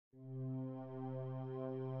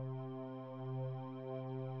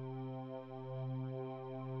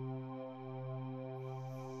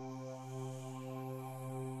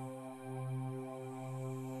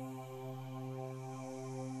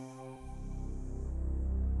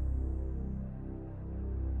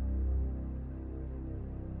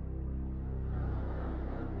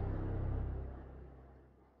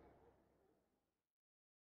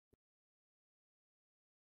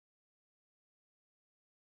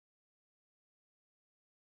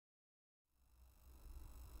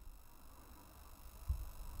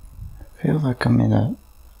feel like I'm in a...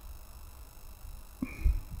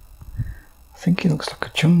 I think it looks like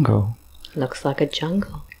a jungle. Looks like a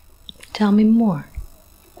jungle. Tell me more.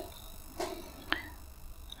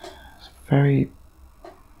 It's very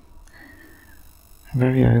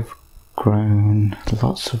overgrown.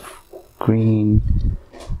 Lots of green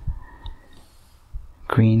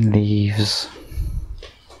leaves.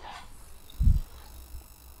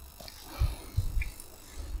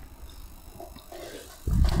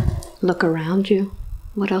 Look around you.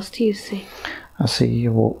 What else do you see? I see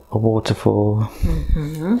a waterfall.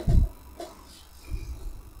 Mm-hmm.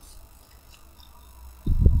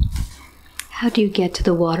 How do you get to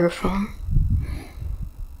the waterfall?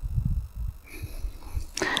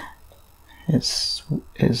 It's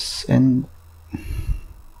within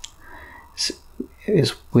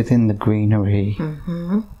the greenery.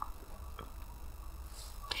 Mm-hmm.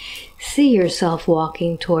 See yourself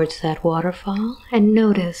walking towards that waterfall and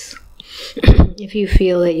notice if you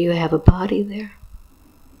feel that you have a body there.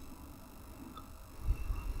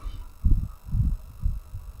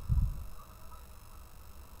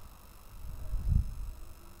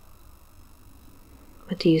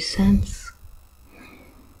 What do you sense?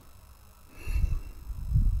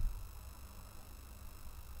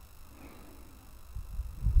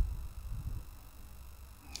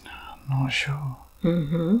 I'm not sure.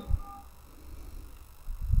 Mm-hmm.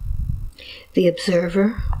 The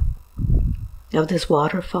observer of this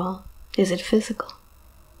waterfall, is it physical?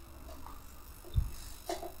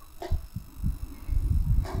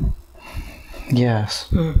 Yes.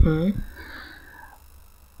 Mm-hmm.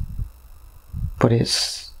 But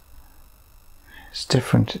it's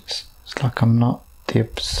different. It's like I'm not the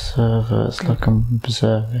observer. It's like I'm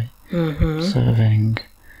observing. Mm-hmm. Observing.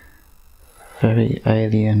 Very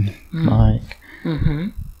alien-like. Mm-hmm.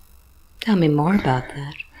 Tell me more about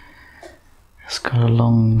that. It's got a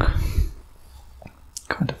long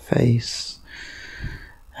kind of face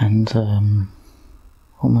and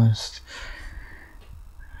almost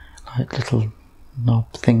like little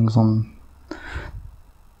knob things on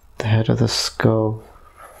the head of the skull.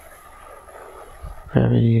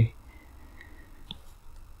 Very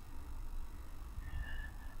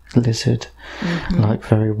lizard, like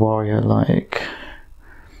very warrior-like.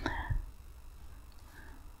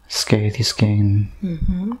 Scaly skin.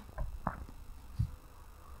 Mm-hmm.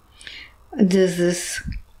 Does this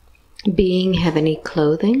being have any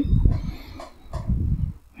clothing?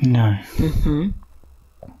 No. Mm-hmm.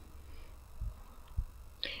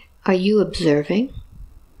 Are you observing?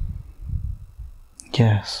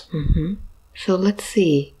 Yes. Mm-hmm. So let's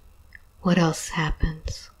see what else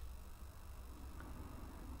happens.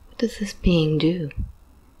 What does this being do?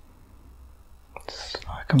 It's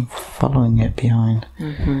like I'm following it behind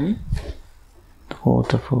Mm-hmm. the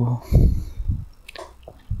waterfall.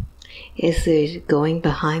 Is it going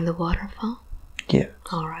behind the waterfall? Yeah.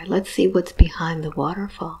 All right, let's see what's behind the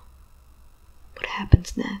waterfall. What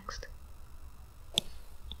happens next?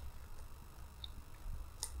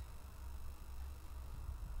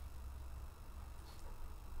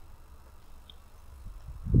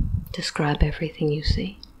 Describe everything you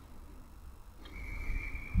see.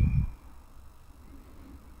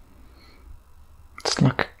 It's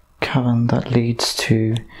like a cavern that leads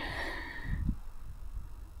to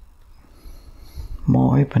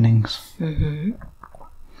more openings. Mm-hmm.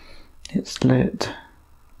 It's lit.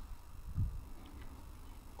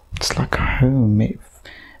 It's like a home.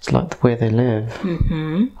 It's like where they live.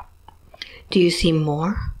 Mm-hmm. Do you see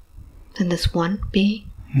more than this one being?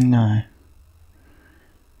 No.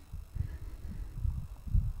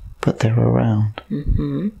 But they're around.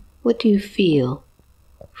 Mm-hmm. What do you feel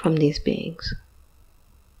from these beings?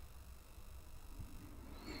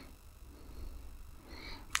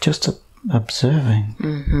 Just observing.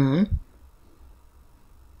 Mm-hmm.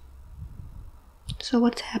 So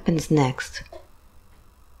what happens next?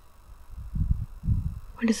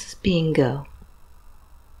 Where does this being go?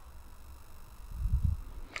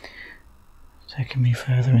 Taking me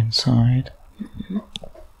further inside. Mm-hmm.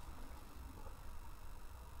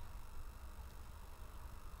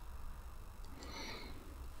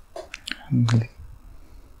 And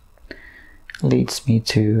leads me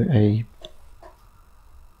to a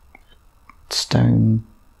stone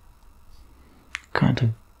kind of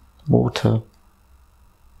water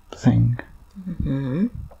thing. Mm-hmm.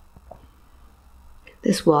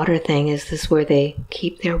 This water thing, is this where they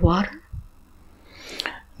keep their water?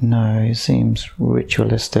 No, it seems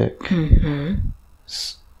ritualistic. Mm-hmm.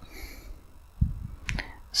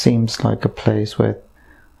 Seems like a place where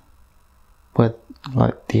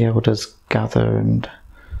like the elders gather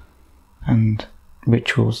and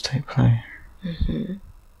rituals take place. Mm-hmm.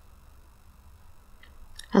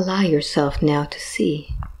 Allow yourself now to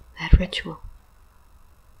see that ritual.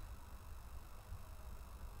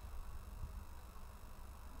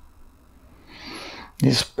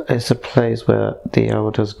 It's a place where the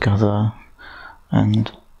elders gather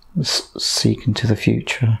and seek into the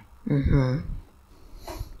future. Mm-hmm.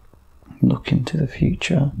 Look into the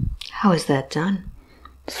future. How is that done?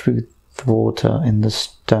 Through the water in the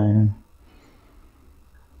stone.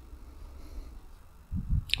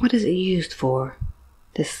 What is it used for,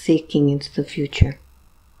 this seeking into the future?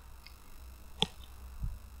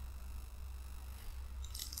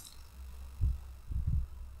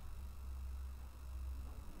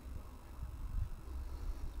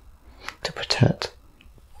 To protect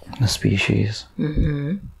the species.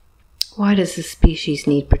 Mm-hmm. Why does the species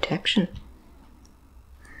need protection?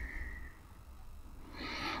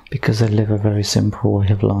 Because they live a very simple way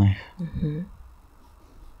of life. Mm-hmm.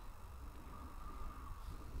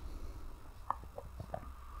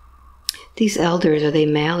 These elders, are they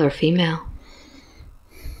male or female?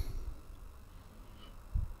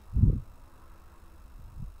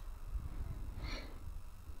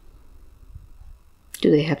 Do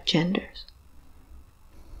they have genders?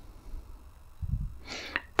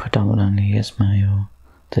 Predominantly is male.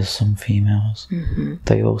 There's some females. Mm-hmm.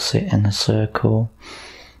 They all sit in a circle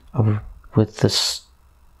with this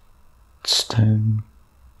stone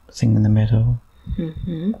thing in the middle.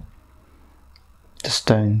 Mm-hmm. The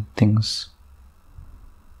stone thing's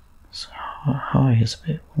so high, is a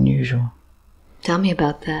bit unusual. Tell me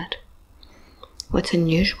about that. What's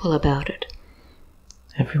unusual about it?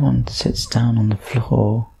 Everyone sits down on the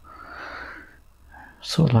floor,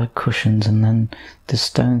 sort of like cushions, and then the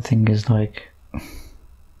stone thing is like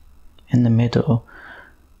in the middle.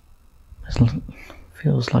 It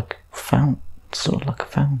feels like sort of like a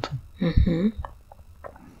fountain. Mm-hmm.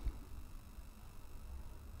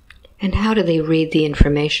 And how do they read the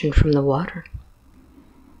information from the water?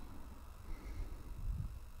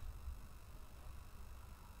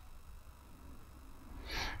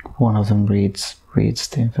 One of them reads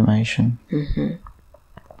the information. Mm-hmm.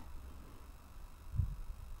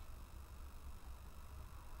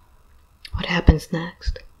 What happens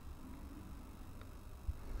next?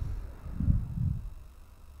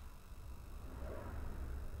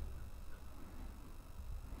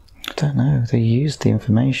 I don't know. They use the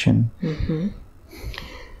information. Mm-hmm.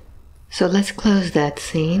 So let's close that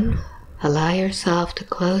scene. Allow yourself to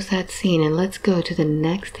close that scene, and let's go to the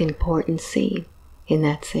next important scene in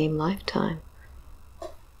that same lifetime.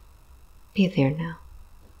 Be there now.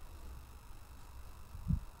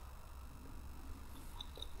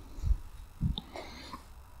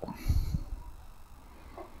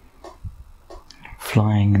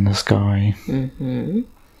 Flying in the sky. Mm-hmm.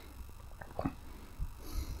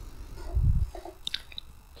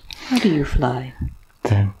 How do you fly?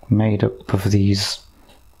 They're made up of these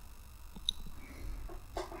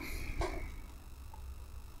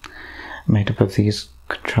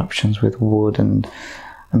contraptions with wood and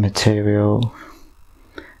a material,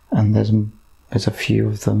 and there's a few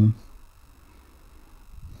of them.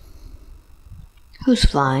 Who's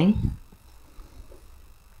flying?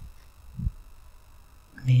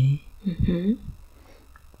 Me? Mm-hmm.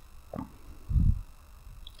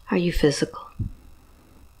 Are you physical?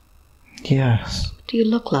 Yes. What do you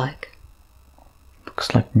look like?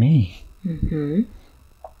 Looks like me. Mm-hmm.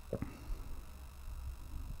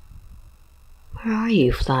 Where are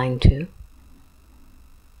you flying to?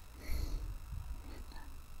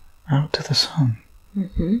 Out to the sun.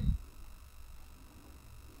 Mm-hmm.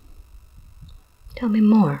 Tell me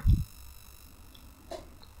more.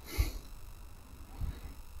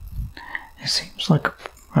 It seems like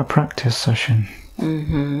a practice session.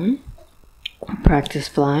 Mm-hmm. Practice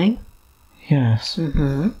flying? Yes.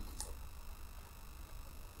 Mm-hmm.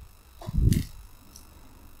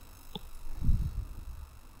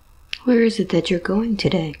 Where is it that you're going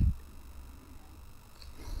today?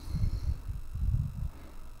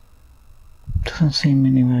 Doesn't seem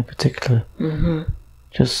anywhere particular. Mm-hmm.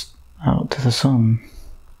 Just out to the sun.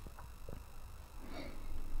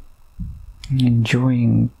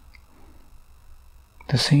 Enjoying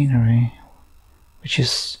the scenery, which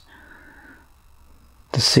is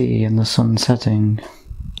the sea and the sun setting.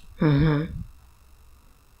 Mm-hmm.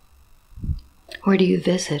 Where do you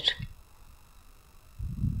visit?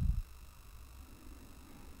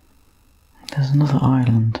 There's another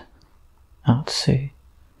island out to sea.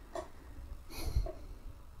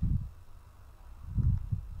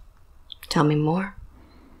 Tell me more.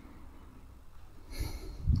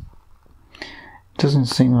 Doesn't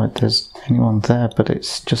seem like there's anyone there, but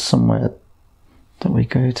it's just somewhere that we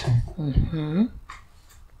go to. Mm-hmm.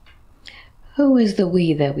 Who is the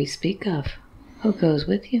we that we speak of? Who goes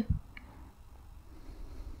with you?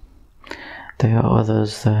 There are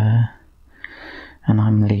others there, and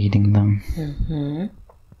I'm leading them. Mm-hmm.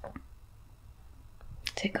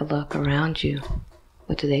 Take a look around you.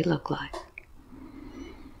 What do they look like?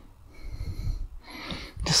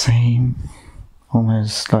 The same,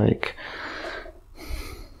 almost like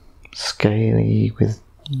scaly with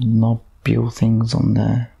nobule things on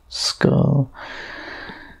their skull.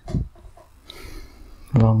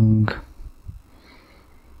 Long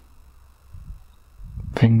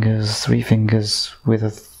fingers, 3 fingers with a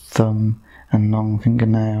thumb and long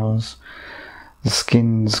fingernails. The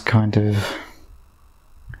skin's kind of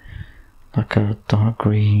like a dark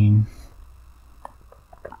green.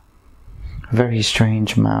 Very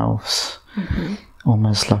strange mouths,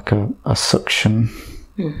 almost like a suction.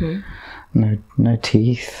 No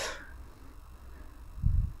teeth,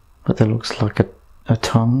 but there looks like a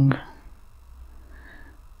tongue.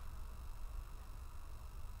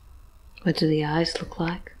 What do the eyes look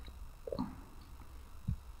like?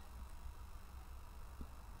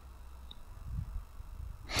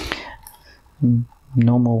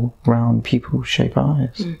 Normal round pupil-shaped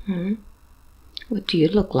eyes. What do you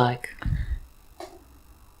look like?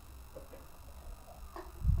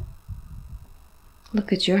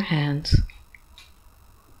 Look at your hands.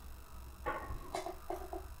 I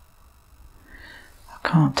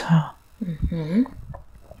can't tell.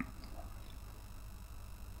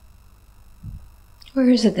 Where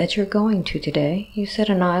is it that you're going to today? You said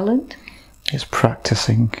an island? It's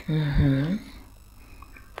practicing.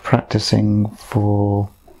 Practicing for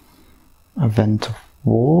an event of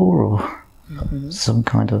war or some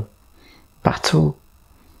kind of battle.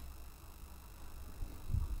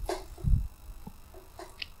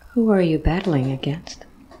 Who are you battling against?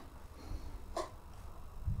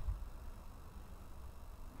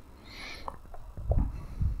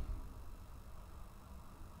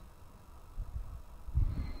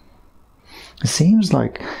 It seems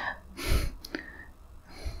like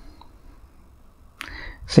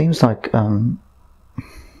it's like the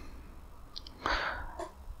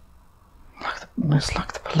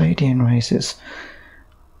Palladian races.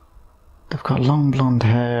 They've got long blonde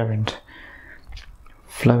hair and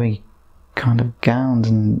flowy kind of gowns,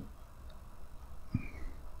 and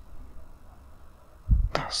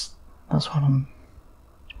that's what I'm.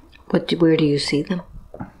 Where do you see them?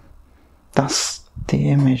 That's the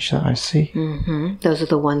image that I see. Those are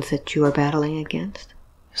the ones that you are battling against?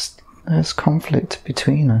 There's conflict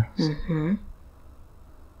between us.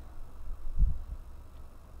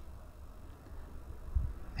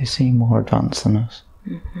 They seem more advanced than us.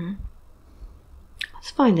 Let's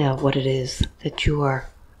find out what it is that you are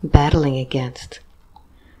battling against.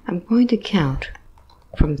 I'm going to count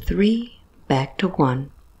from 3 back to 1.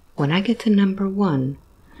 When I get to number 1,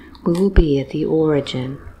 we will be at the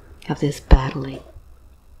origin of this battling.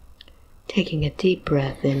 Taking a deep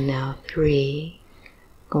breath in now. 3,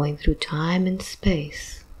 going through time and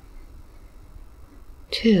space.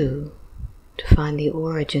 2, to find the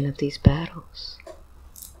origin of these battles.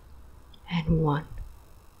 And 1,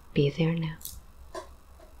 be there now.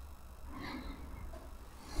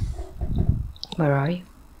 Where are you?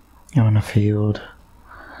 You're in a field.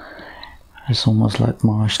 It's almost like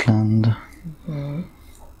marshland.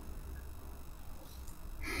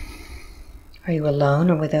 Are you alone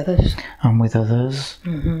or with others? I'm with others.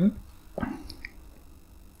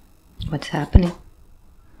 What's happening?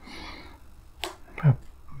 We're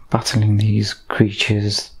battling these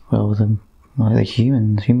creatures. Well, the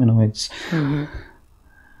humanoids.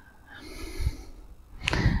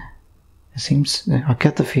 It seems, I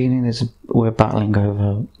get the feeling we're battling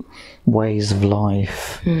over ways of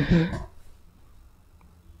life.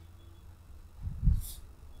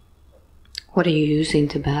 What are you using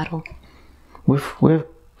to battle? We've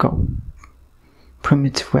got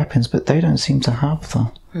primitive weapons, but they don't seem to have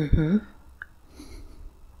them.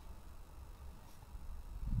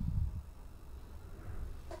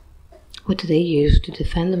 What do they use to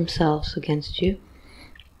defend themselves against you?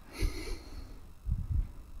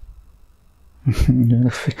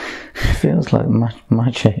 It feels like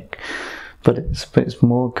magic, but it's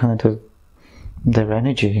more kind of their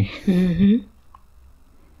energy.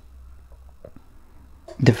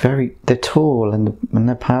 They're tall and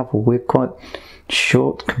they're powerful. We're quite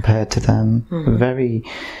short compared to them.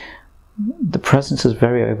 The presence is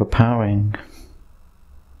very overpowering.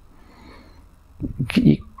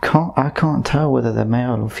 I can't tell whether they're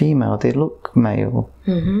male or female. They look male,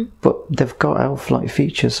 but they've got elf-like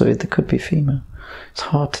features, so they could be female. It's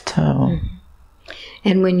hard to tell.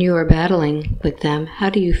 And when you are battling with them, how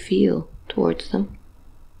do you feel towards them?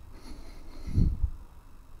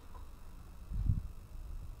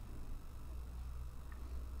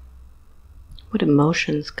 What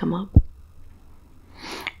emotions come up?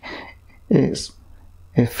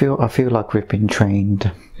 I feel like we've been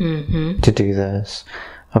trained to do this.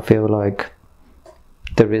 I feel like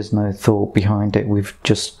there is no thought behind it. We've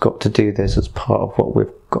just got to do this as part of what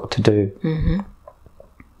we've got to do.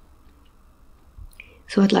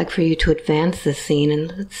 So I'd like for you to advance the scene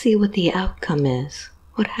and let's see what the outcome is.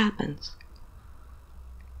 What happens?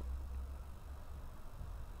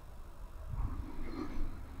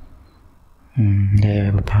 They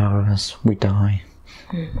overpower us. We die.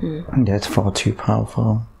 Yeah, it's far too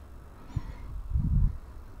powerful.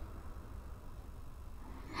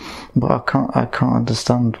 But I can't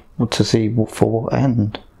understand what to see for what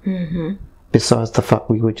end. Besides the fact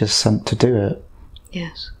we were just sent to do it.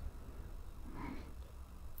 Yes.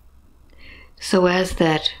 So as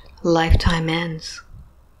that lifetime ends,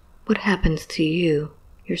 what happens to you,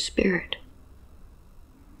 your spirit?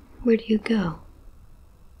 Where do you go?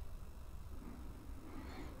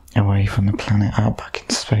 Away from the planet, out back in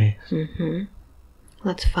space.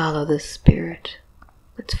 Let's follow this spirit.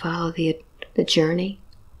 Let's follow the journey.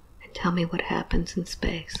 And tell me what happens in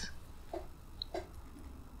space.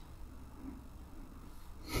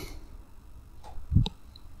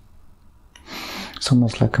 It's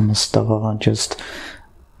almost like I'm a star, just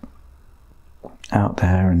out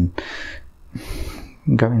there and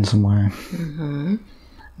going somewhere. I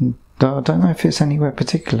don't know if it's anywhere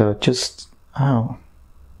particular, just out.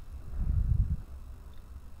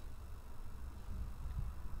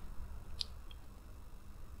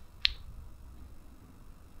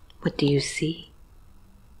 What do you see?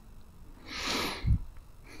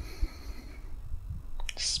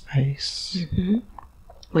 Space.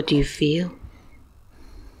 What do you feel?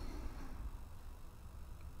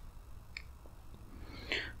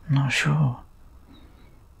 I'm not sure.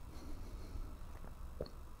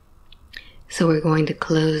 So we're going to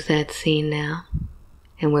close that scene now,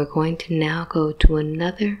 and we're going to now go to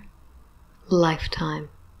another lifetime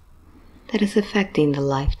that is affecting the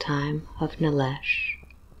lifetime of Nilesh.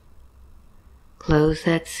 Close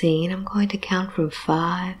that scene. I'm going to count from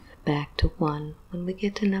 5 back to 1. When we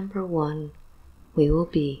get to number 1, we will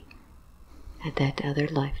be at that other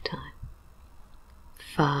lifetime.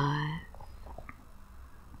 5.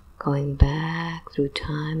 Going back through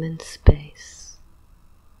time and space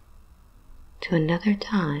to another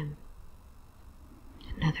time,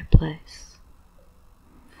 another place.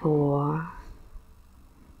 4.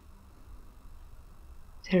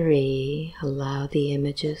 3. Allow the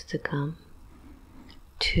images to come.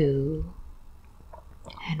 2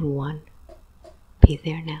 and 1. Be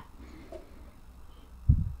there now.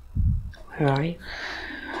 Where are you?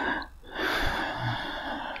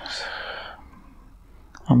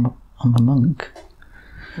 I'm a monk,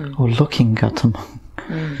 or looking at a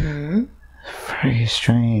monk. Very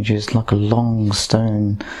strange. It's like a long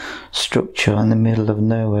stone structure in the middle of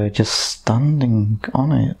nowhere, just standing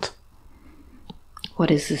on it.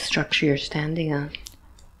 What is the structure you're standing on?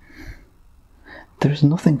 There's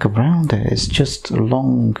nothing around it. It's just a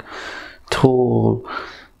long, tall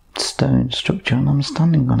stone structure, and I'm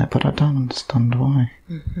standing on it, but I don't understand why.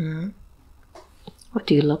 What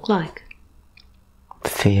do you look like?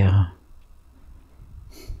 Fear.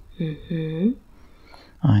 I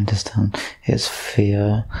understand. It's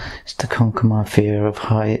fear. It's to conquer my fear of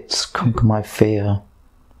heights, conquer my fear.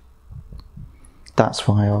 That's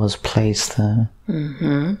why I was placed there.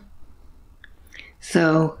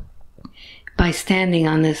 So, by standing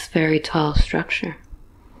on this very tall structure,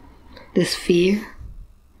 this fear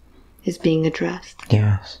is being addressed.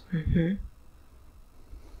 Yes.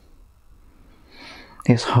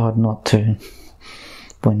 It's hard not to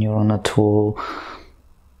when you're on a tall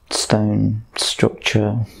stone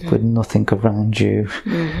structure with nothing around you.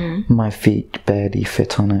 My feet barely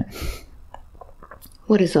fit on it.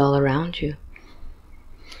 What is all around you?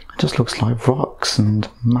 It just looks like rocks and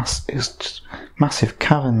it's just massive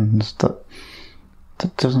caverns that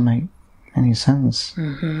doesn't make any sense.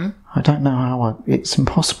 I don't know how it's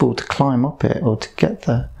impossible to climb up it or to get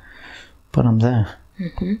there, but I'm there.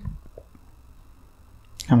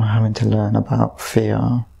 I'm having to learn about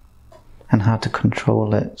fear and how to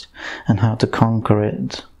control it and how to conquer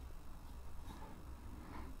it.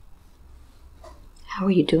 How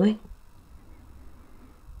are you doing?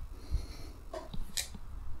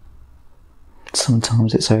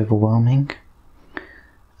 Sometimes it's overwhelming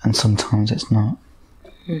and sometimes it's not.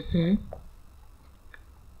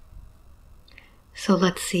 So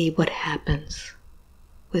let's see what happens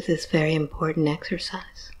with this very important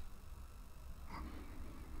exercise.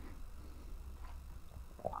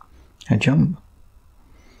 A jump.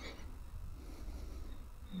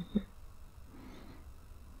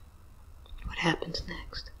 What happens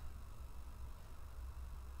next?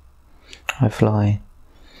 I fly.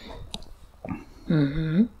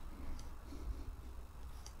 Mm-hmm.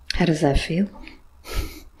 How does that feel?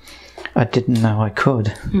 I didn't know I could.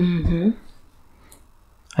 Mm-hmm.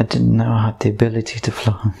 I didn't know I had the ability to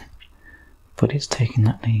fly. But it's taken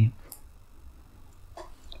that leap.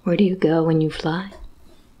 Where do you go when you fly?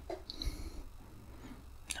 I'm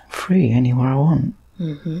free anywhere I want.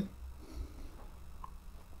 Mm-hmm.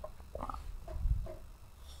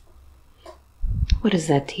 What does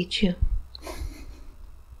that teach you?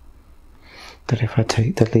 That if I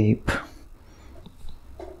take the leap,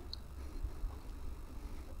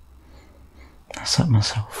 I set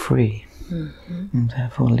myself free, and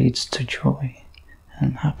therefore leads to joy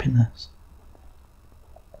and happiness.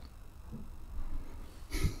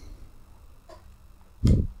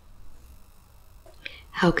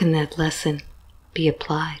 How can that lesson be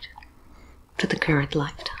applied to the current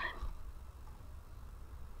lifetime?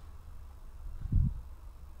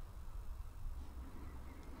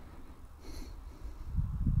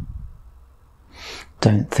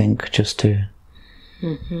 Don't think, just do.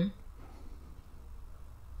 Mm-hmm.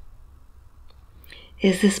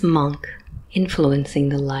 Is this monk influencing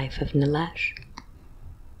the life of Nilesh?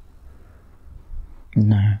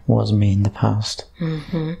 No, was me in the past.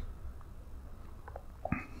 Mm-hmm.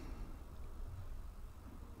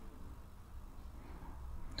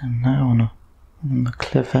 And now on the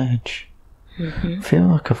cliff edge, Mm-hmm. I feel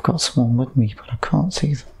like I've got someone with me, but I can't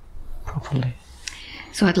see them properly.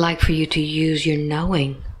 So I'd like for you to use your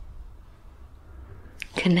knowing.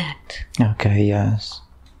 Connect. Okay, yes.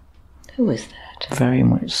 Who is that? Very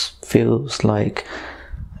much feels like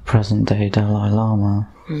the present day Dalai Lama.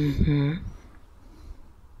 Mm-hmm.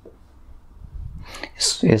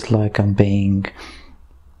 It's like I'm being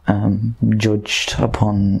judged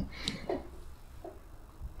upon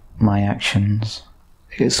my actions.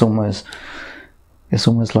 It's almost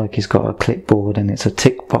like he's got a clipboard and it's a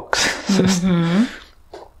tick box. Mm-hmm.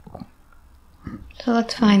 So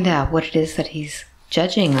let's find out what it is that he's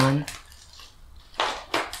judging on.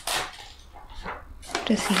 What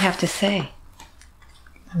does he have to say?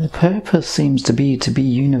 The purpose seems to be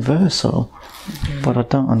universal, but I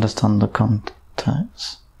don't understand the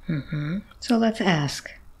context. Mm-hmm. So let's ask.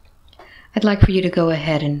 I'd like for you to go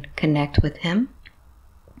ahead and connect with him.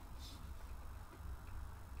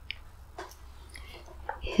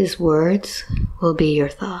 His words will be your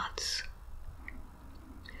thoughts.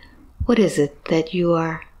 What is it that you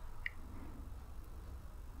are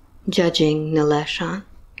judging Nilesh on?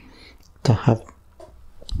 To have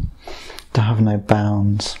no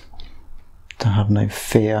bounds, to have no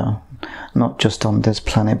fear, not just on this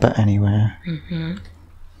planet but anywhere. Mm-hmm.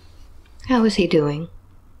 How is he doing?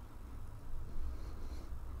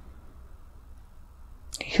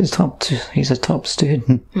 He's a top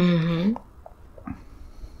student. Mm-hmm.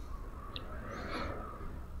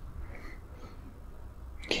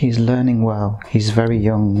 He's learning well. He's very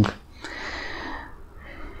young.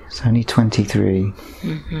 He's only 23.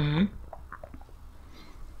 Mm-hmm.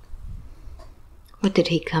 What did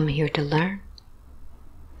he come here to learn?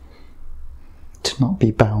 To not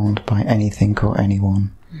be bound by anything or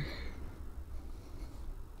anyone.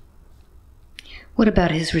 What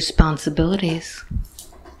about his responsibilities?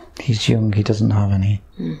 He's young, he doesn't have any.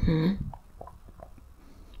 Mm-hmm.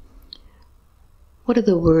 What are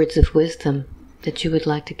the words of wisdom that you would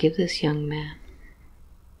like to give this young man?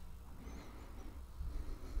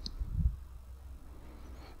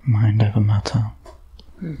 Mind over matter.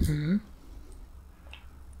 Mm-hmm.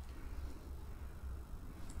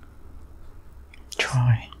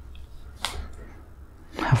 Try.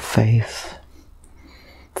 Have faith.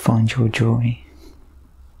 Find your joy.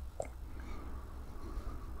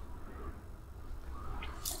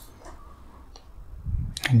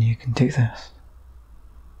 And you can do this.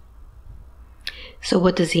 So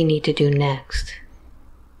what does he need to do next?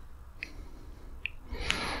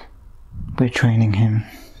 We're training him.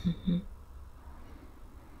 Mm-hmm.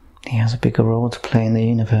 He has a bigger role to play in the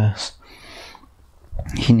universe.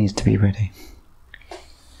 He needs to be ready.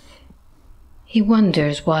 He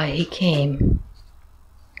wonders why he came.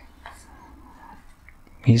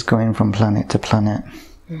 He's going from planet to planet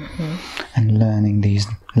and learning these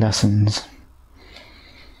lessons.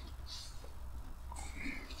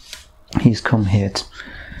 He's come here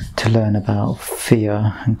to learn about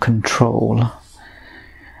fear and control,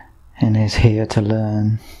 and is here to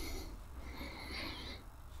learn.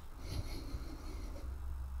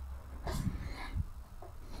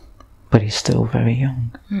 But he's still very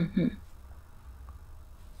young. Mm-hmm.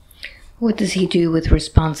 What does he do with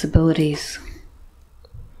responsibilities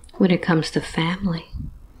when it comes to family?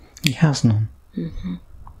 He has none.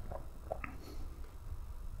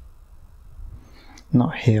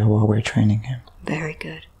 Not here while we're training him. Very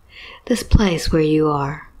good. This place where you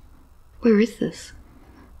are, where is this?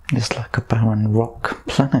 It's like a barren rock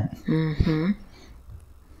planet.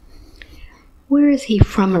 Where is he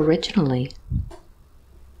from originally?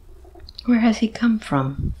 Where has he come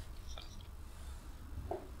from?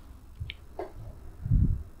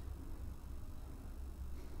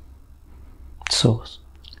 Source.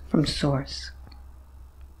 From Source.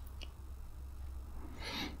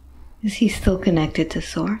 Is he still connected to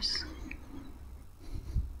Source?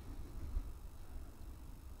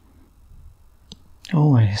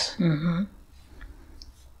 Always.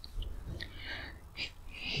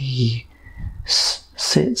 He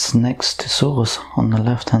sits next to Source on the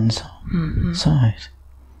left-hand side.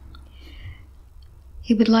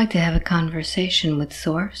 He would like to have a conversation with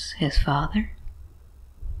Source, his father.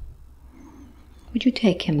 Would you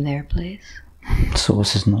take him there, please?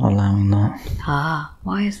 Source is not allowing that. Ah,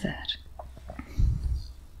 why is that?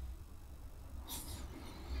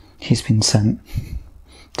 He's been sent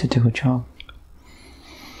to do a job.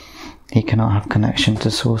 He cannot have connection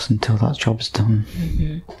to Source until that job's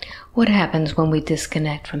done. What happens when we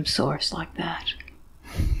disconnect from Source like that?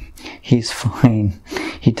 He's fine.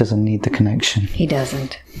 He doesn't need the connection. He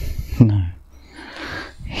doesn't. No.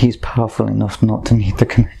 He's powerful enough not to need the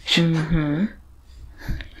connection.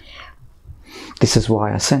 This is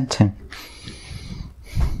why I sent him.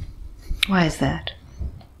 Why is that?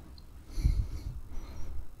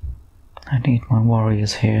 I need my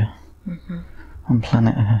warriors here on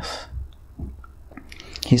planet Earth.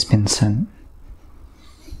 He's been sent.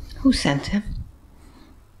 Who sent him?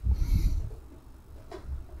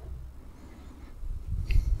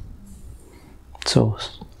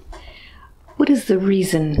 Source. What is the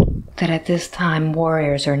reason that at this time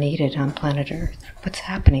warriors are needed on planet Earth? What's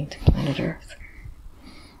happening to planet Earth?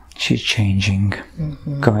 She's changing.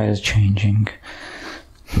 Gaia's changing.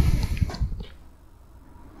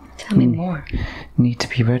 Tell me more. Need to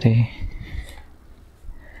be ready.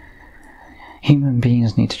 Human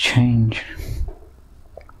beings need to change.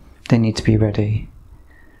 They need to be ready.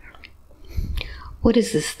 What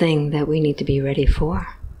is this thing that we need to be ready for?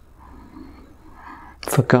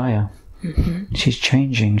 For Gaia. She's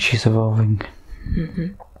changing, she's evolving.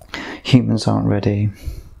 Humans aren't ready.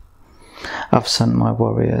 I've sent my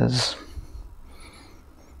warriors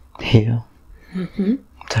here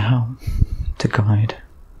to help, to guide,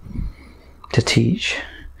 to teach,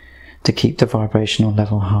 to keep the vibrational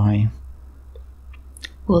level high.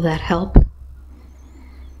 Will that help?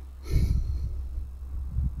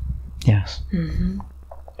 Yes.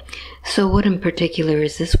 So what in particular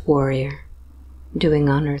is this warrior doing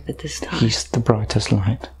on Earth at this time? He's the brightest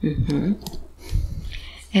light.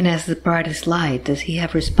 And as the brightest light, does he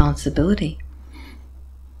have responsibility?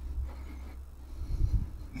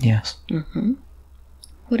 Yes.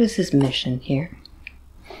 What is his mission here?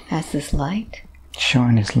 As this light?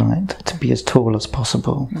 Shine his light to be as tall as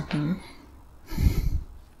possible.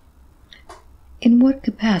 In what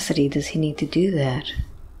capacity does he need to do that?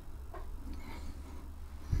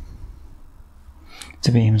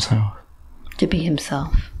 To be himself. To be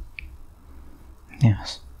himself.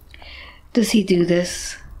 Yes. Does he do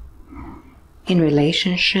this in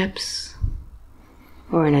relationships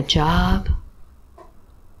or in a job?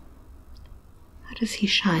 How does he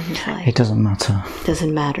shine his light? It doesn't matter.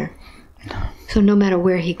 Doesn't matter. No. So no matter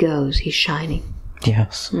where he goes, he's shining.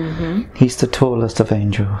 Yes. He's the tallest of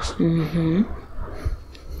angels.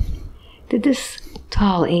 Did this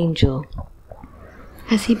tall angel,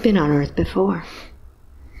 has he been on Earth before?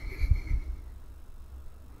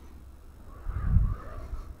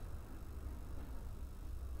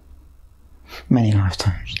 Many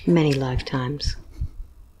lifetimes. Many lifetimes.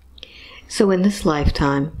 So in this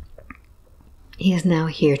lifetime, he is now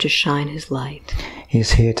here to shine his light.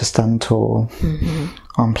 He's here to stand tall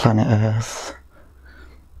on planet Earth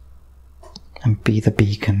and be the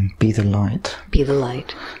beacon, be the light. Be the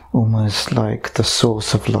light. Almost like the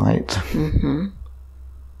source of light.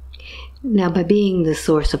 Now, by being the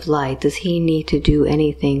source of light, does he need to do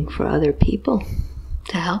anything for other people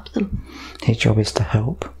to help them? His job is to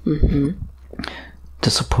help, to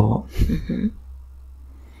support.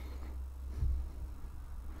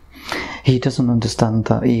 He doesn't understand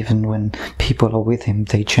that even when people are with him,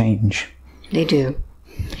 they change. They do.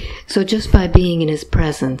 So just by being in his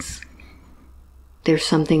presence, there's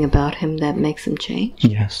something about him that makes him change?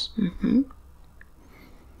 Yes.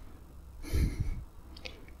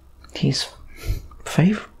 He's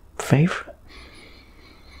favorite.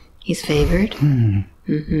 He's favored?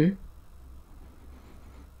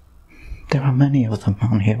 There are many of them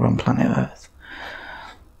on here on planet Earth.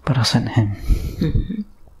 But I sent him. Mm-hmm.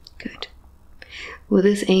 Good. Well,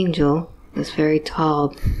 this angel, this very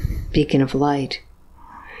tall beacon of light,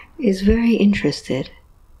 is very interested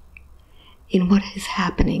in what is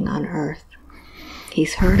happening on Earth.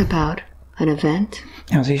 He's heard about an event.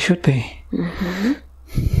 As he should be.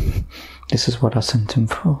 Mm-hmm. This is what I sent him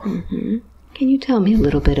for. Mm-hmm. Can you tell me a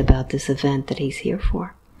little bit about this event that he's here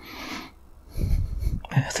for?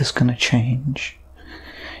 Earth is going to change.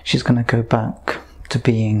 She's going to go back to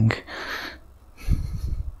being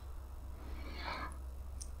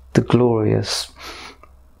the glorious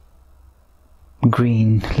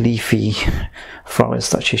green, leafy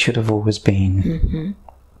forest that she should have always been. Mm-hmm.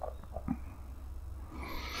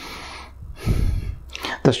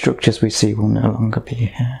 The structures we see will no longer be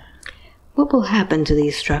here. What will happen to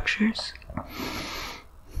these structures?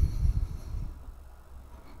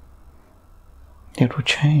 It will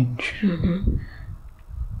change. Mm-hmm.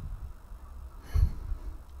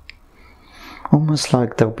 Almost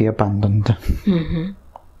like they'll be abandoned. Mm-hmm.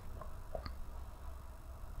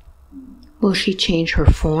 Will she change her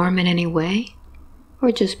form in any way?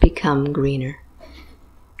 Or just become greener?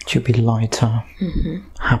 She'll be lighter,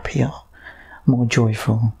 happier, more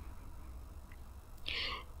joyful.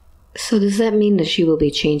 So does that mean that she will be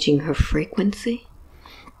changing her frequency?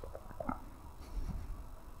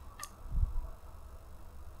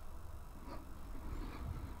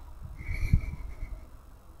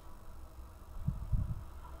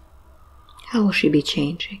 How will she be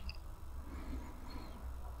changing?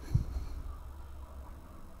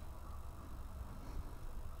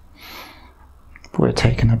 We're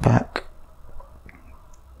taking her back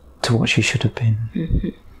to what she should have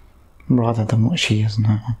been, rather than what she is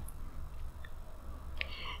now.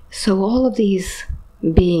 So all of these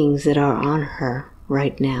beings that are on her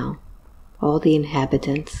right now, all the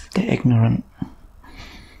inhabitants, They're ignorant.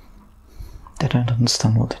 They don't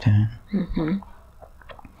understand what they're doing.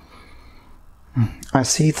 I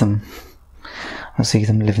see them. I see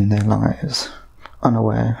them living their lives,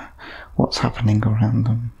 unaware what's happening around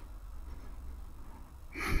them.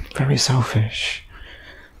 Very selfish.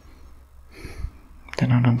 They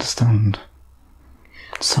don't understand.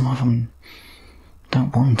 Some of them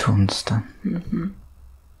don't want to understand.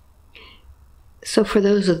 So for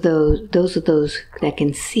those of those that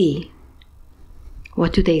can see,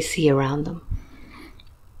 what do they see around them?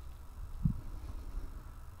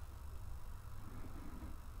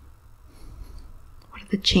 What are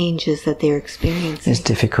the changes that they're experiencing? It's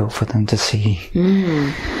difficult for them to see.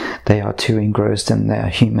 They are too engrossed in their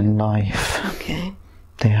human life. Okay.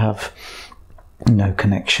 They have no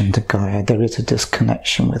connection to Gaia. There is a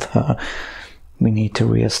disconnection with her. We need to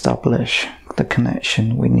re-establish the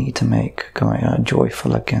connection. We need to make Gaia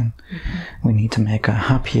joyful again. We need to make her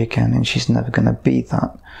happy again, and she's never going to be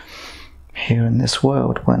that here in this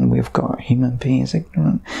world when we've got human beings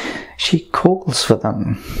ignorant. She calls for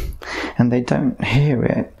them, and they don't hear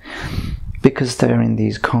it because they're in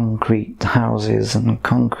these concrete houses and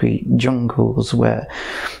concrete jungles where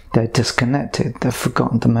they're disconnected. They've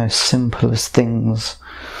forgotten the most simplest things.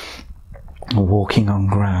 Walking on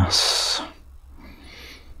grass,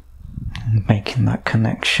 making that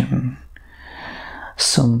connection.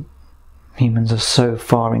 Some humans are so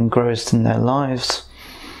far engrossed in their lives,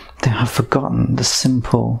 they have forgotten the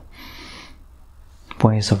simple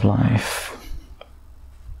ways of life.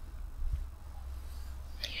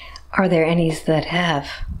 Are there any that have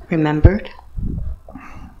remembered?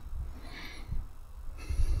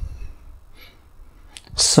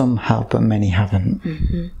 Some have, but many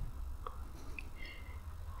haven't.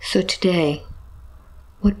 So today,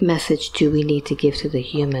 what message do we need to give to the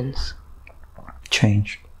humans?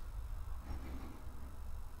 Change.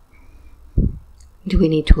 Do we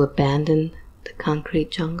need to abandon the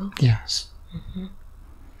concrete jungle? Yes.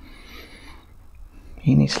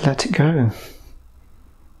 You need to let it go.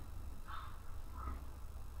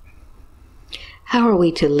 How are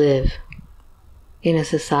we to live in a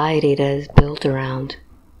society that is built around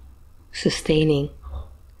sustaining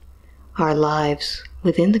our lives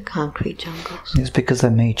within the concrete jungles? It's because they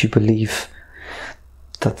made you believe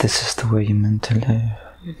that this is the way you're meant to live.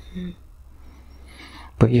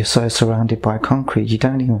 But you're so surrounded by concrete, you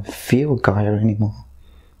don't even feel Gaia anymore.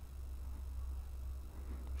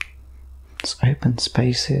 It's open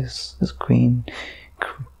spaces, there's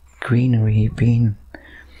greenery being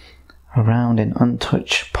around in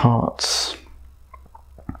untouched parts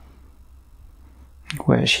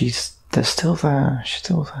where they're still there, she's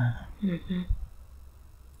still there. And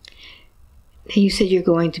you said you're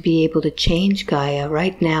going to be able to change Gaia.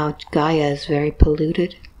 Right now, Gaia is very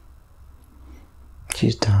polluted.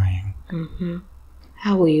 She's dying. Mm-hmm.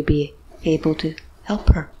 How will you be able to help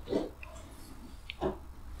her?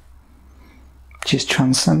 She's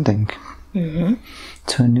transcending to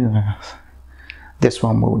a new earth. This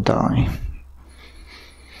one will die.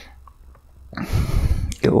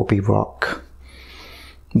 It will be rock.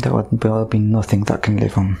 There will be nothing that can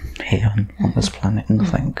live on here, on this planet.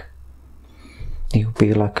 Nothing. You'll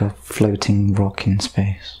be like a floating rock in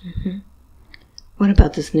space. Mm-hmm. What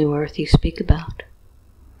about this new earth you speak about?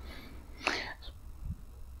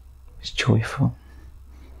 It's joyful.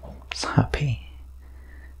 It's happy.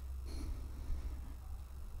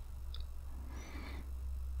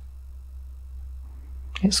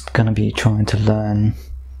 It's going to be trying to learn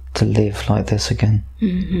to live like this again.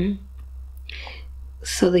 Mm-hmm.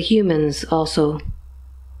 So the humans also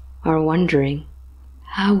are wondering,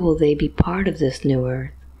 how will they be part of this new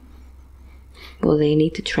earth? Will they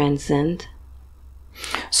need to transcend?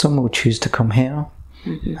 Some will choose to come here,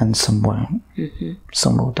 and some won't.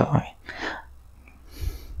 Some will die.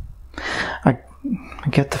 I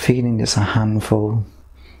get the feeling it's a handful,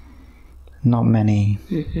 not many.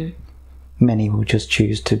 Many will just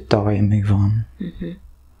choose to die and move on.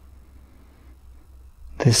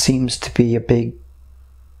 There seems to be a big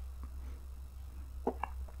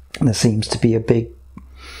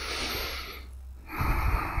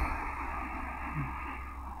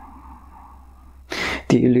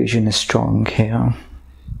the illusion is strong here,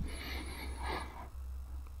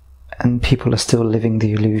 and people are still living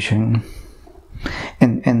the illusion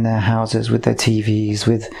in their houses with their TVs,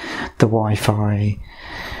 with the Wi-Fi,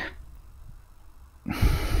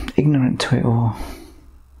 ignorant to it all.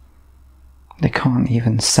 They can't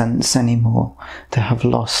even sense anymore. They have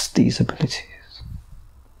lost these abilities.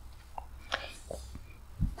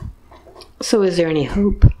 So is there any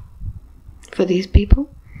hope for these people?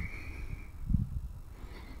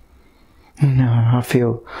 No, I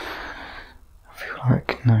feel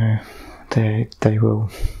like no, they will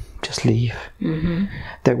just leave.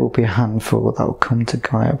 There will be a handful that will come to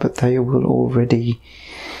Gaia, but they will already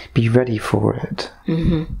be ready for it.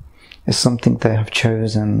 It's something they have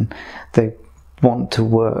chosen. They want to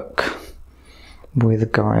work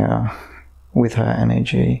with Gaia, with her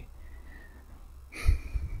energy,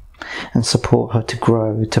 and support her to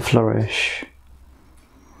grow, to flourish.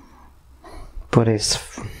 But it's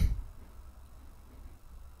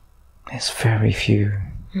very few.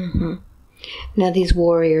 Now these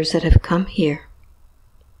warriors that have come here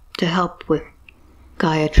to help with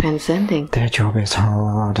Gaia transcending, their job is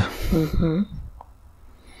hard.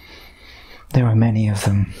 There are many of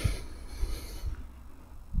them.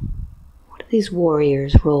 What are these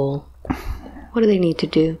warriors' role? What do they need to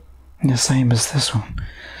do? The same as this one.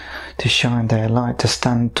 To shine their light, to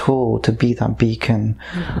stand tall, to be that beacon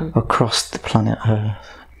across the planet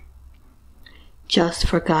Earth. Just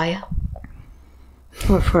for Gaia?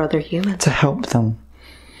 Or for other humans? To help them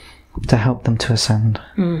to ascend.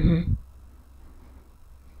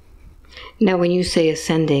 Now when you say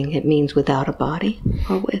ascending, it means without a body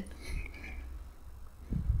or with?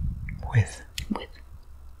 With.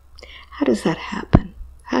 How does that happen?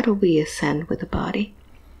 How do we ascend with a body?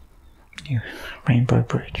 Rainbow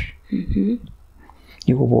Bridge. You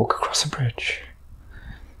will walk across a bridge.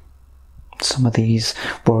 Some of these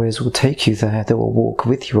warriors will take you there. They will walk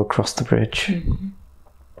with you across the bridge.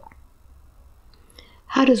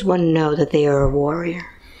 How does one know that they are a warrior?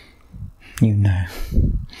 You know.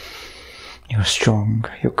 You're strong.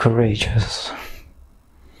 You're courageous.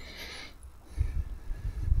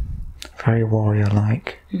 Very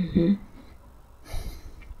warrior-like. You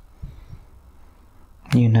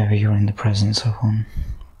know you're in the presence of one.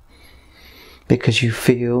 Because you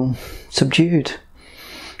feel subdued.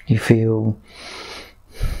 You feel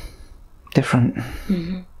different.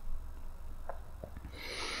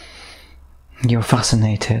 You're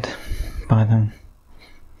fascinated by them.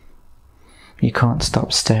 You can't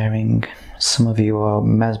stop staring. Some of you are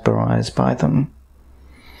mesmerized by them.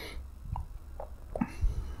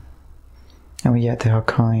 And yet they are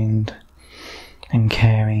kind and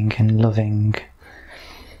caring and loving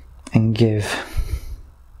and give.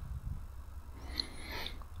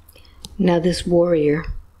 Now this warrior,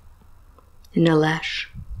 Nilesh,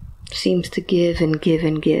 seems to give and give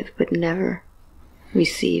and give, but never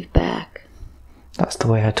receive back. That's the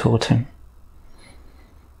way I taught him.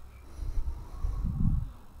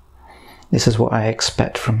 This is what I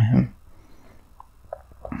expect from him.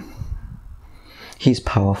 He's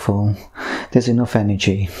powerful. There's enough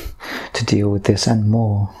energy to deal with this and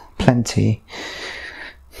more. Plenty.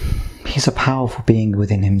 He's a powerful being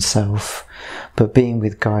within himself. But being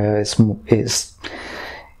with Gaia is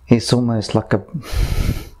almost like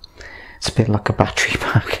it's a bit like a battery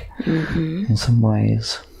pack. in some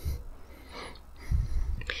ways.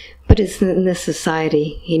 But it's in this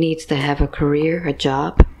society, he needs to have a career, a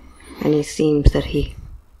job, and he seems that he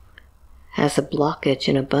has a blockage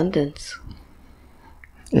in abundance.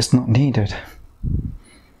 It's not needed.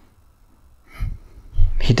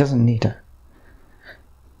 He doesn't need it.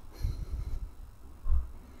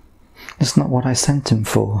 It's not what I sent him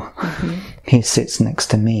for. He sits next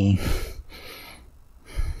to me.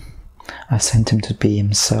 I sent him to be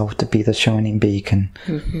himself, to be the shining beacon,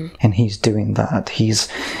 and he's doing that. He's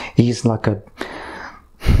like the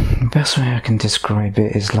best way I can describe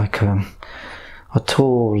it is like a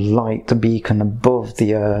tall light beacon above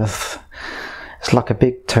the earth. It's like a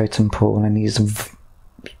big totem pole, and he's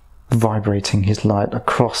vibrating his light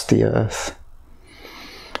across the earth,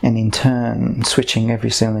 and in turn switching every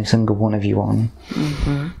single one of you on.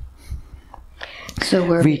 So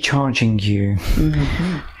we're recharging you,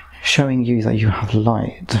 showing you that you have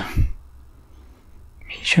light.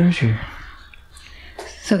 He shows you.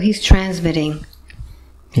 So he's transmitting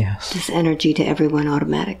Yes. this energy to everyone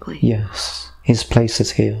automatically. Yes. His place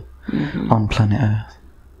is here on planet Earth.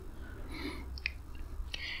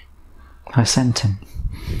 I sent him.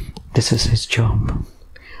 This is his job.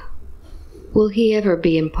 Will he ever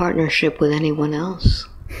be in partnership with anyone else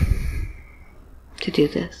to do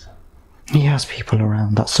this? He has people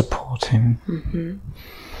around that support him.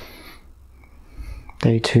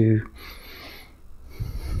 They too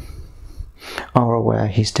are aware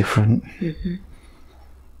he's different.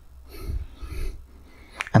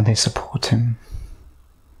 And they support him.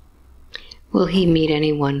 Will he meet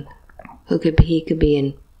anyone who he could be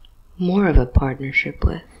in more of a partnership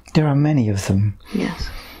with? There are many of them. Yes.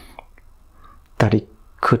 That he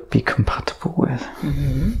could be compatible with.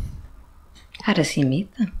 How does he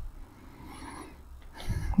meet them?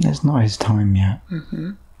 It's not his time yet.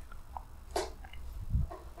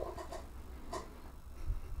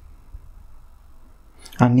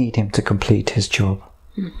 I need him to complete his job.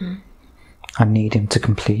 I need him to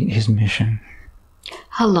complete his mission.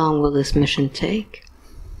 How long will this mission take?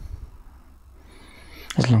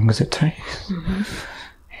 As long as it takes.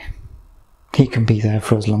 He can be there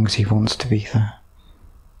for as long as he wants to be there.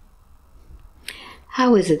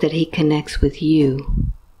 How is it that he connects with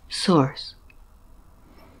you, Source?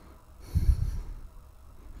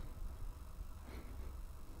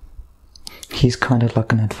 He's kind of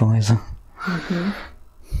like an advisor.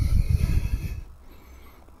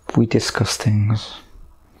 We discuss things.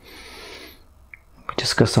 We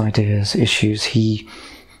discuss ideas, issues. He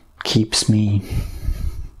keeps me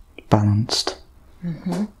balanced.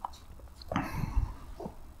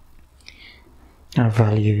 I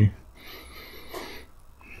value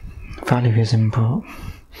his input.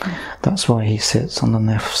 That's why he sits on the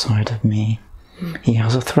left side of me. He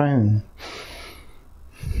has a throne.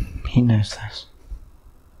 He knows this.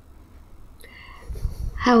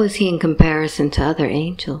 How is he in comparison to other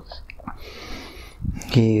angels?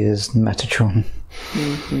 He is Metatron.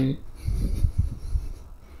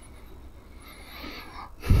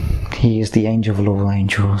 He is the angel of all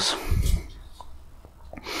angels.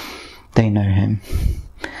 They know him.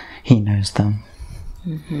 He knows them.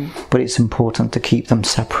 But it's important to keep them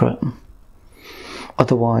separate.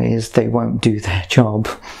 Otherwise, they won't do their job.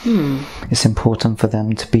 It's important for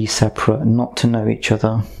them to be separate and not to know each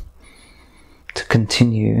other. To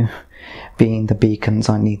continue being the beacons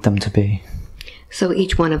I need them to be. So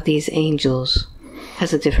each one of these angels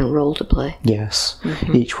has a different role to play? Yes.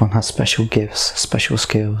 Each one has special gifts, special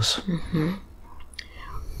skills.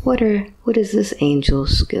 What is this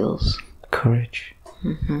angel's skills? Courage.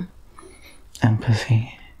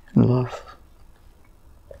 Empathy. Love.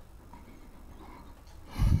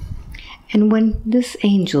 And when this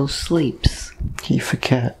angel sleeps, he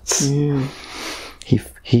forgets.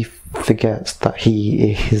 He forgets that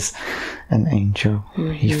he is an angel.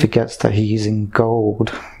 He forgets that he is in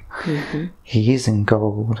gold. He is in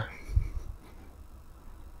gold.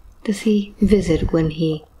 Does he visit when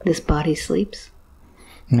this body sleeps?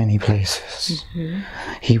 Many places.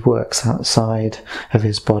 He works outside of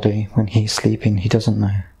his body when he's sleeping. He doesn't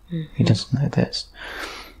know. He doesn't know this.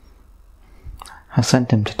 I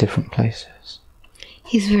sent him to different places.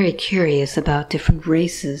 He's very curious about different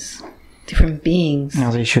races, different beings.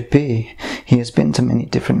 As he should be. He has been to many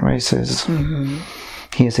different races.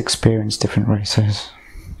 He has experienced different races.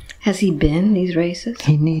 Has he been these races?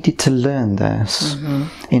 He needed to learn this.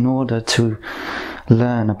 In order to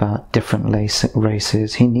learn about different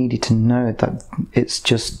races, he needed to know that it's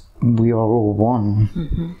just, we are all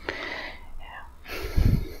one.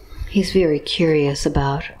 He's very curious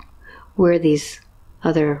about where these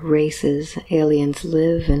other races, aliens,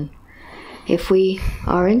 live, and if we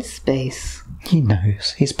are in space... He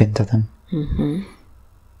knows. He's been to them. Mm-hmm.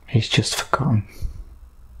 He's just forgotten.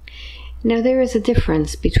 Now, there is a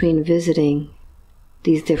difference between visiting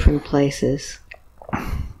these different places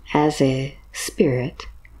as a spirit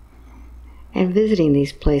and visiting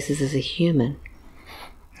these places as a human.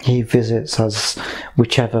 He visits as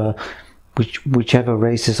whichever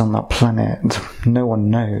race is on that planet. No one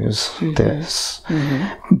knows this.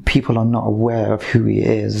 People are not aware of who he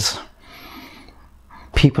is.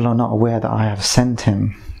 People are not aware that I have sent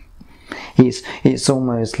him. It's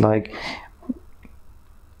almost like...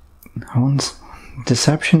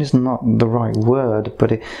 deception is not the right word,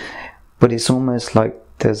 but it's almost like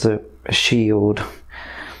there's a shield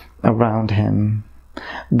around him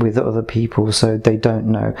with other people, so they don't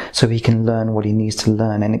know, so he can learn what he needs to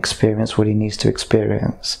learn and experience what he needs to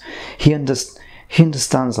experience. He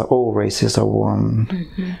understands that all races are one,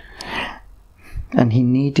 and he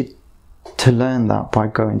needed to learn that by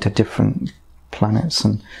going to different planets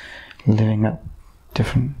and living at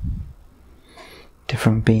different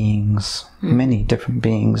beings, many different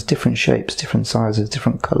beings, different shapes, different sizes,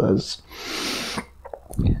 different colours,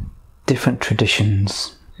 different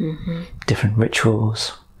traditions, different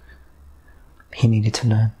rituals. He needed to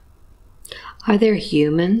learn. Are there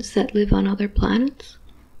humans that live on other planets?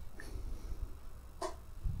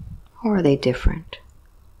 Or are they different?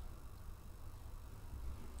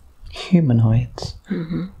 Humanoids,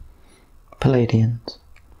 Palladians,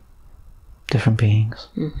 different beings,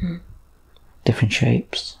 different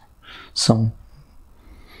shapes, some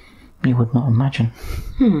you would not imagine.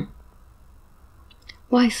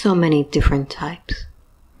 Why so many different types?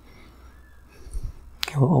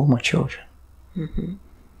 You are all my children.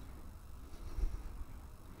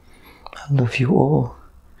 I love you all.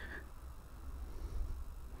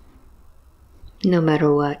 No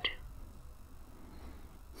matter what.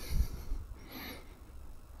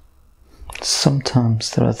 Sometimes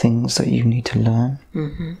there are things that you need to learn.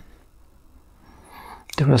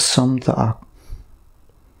 There are some that are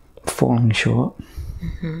falling short.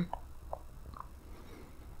 You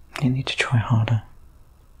need to try harder.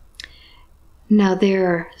 Now, there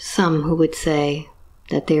are some who would say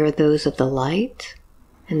that there are those of the light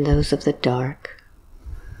and those of the dark.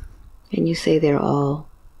 And you say they're all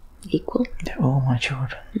equal? They're all my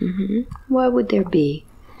children. Why would there be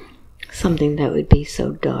something that would be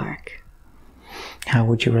so dark? How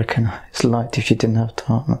would you recognize light if you didn't have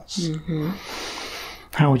darkness?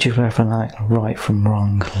 How would you recognize right from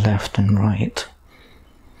wrong, left and right?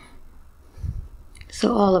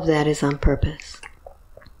 So all of that is on purpose.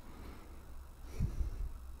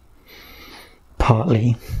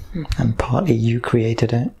 Partly, and partly you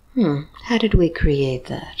created it. How did we create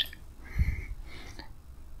that?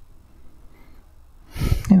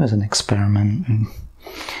 It was an experiment, and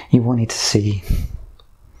you wanted to see.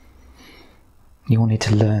 You wanted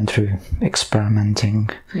to learn through experimenting.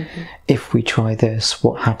 If we try this,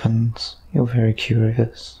 what happens? You're very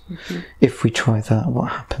curious. If we try that,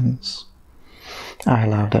 what happens? I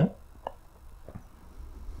allowed it.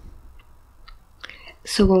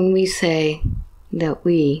 So when we say that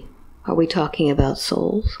are we talking about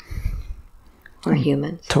souls or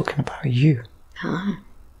humans? Talking about you.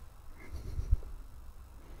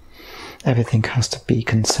 Everything has to be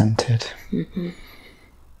consented.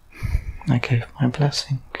 I gave my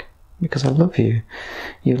blessing because I love you.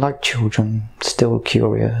 You like children, still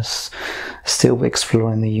curious, still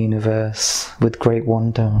exploring the universe with great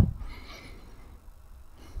wonder.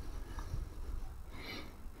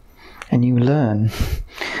 And you learn.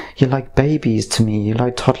 You like babies to me, you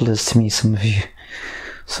like toddlers to me, some of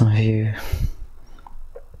you.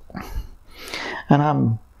 And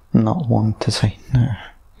I'm not one to say no.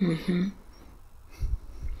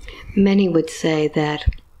 Many would say that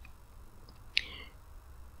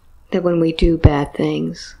when we do bad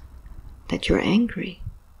things, that you're angry.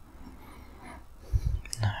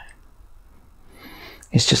 No.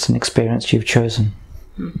 It's just an experience you've chosen.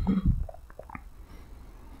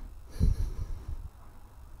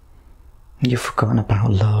 You've forgotten about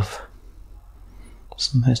love. It's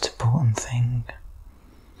the most important thing.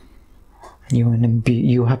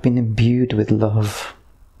 You have been imbued with love.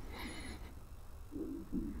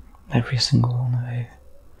 Every single one of you.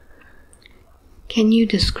 Can you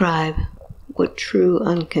describe what true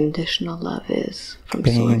unconditional love is from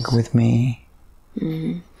Being Source? with me.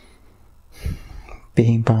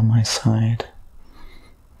 Being by my side.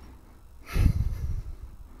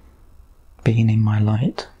 Being in my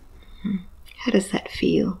light. How does that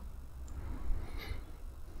feel?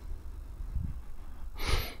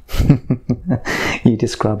 You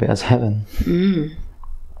describe it as heaven.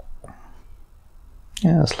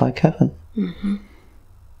 Yeah, it's like heaven. Mm-hmm.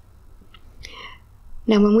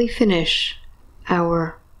 Now, when we finish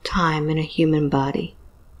our time in a human body,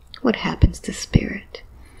 what happens to spirit?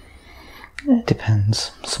 It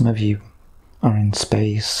depends. Some of you are in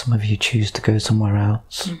space, some of you choose to go somewhere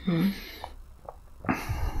else. Mm-hmm.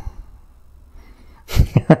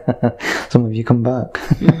 Some of you come back.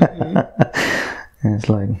 Mm-hmm. And it's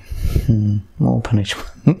like, more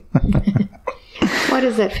punishment. Why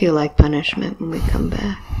does that feel like punishment when we come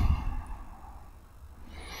back?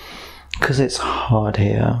 Because it's hard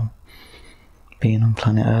here. Being on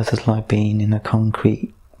planet Earth is like being in a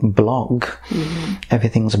concrete block. Mm-hmm.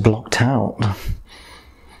 Everything's blocked out.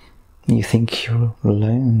 You think you're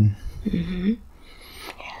alone. Mm-hmm.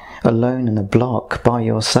 Alone in a block by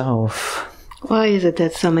yourself. Why is it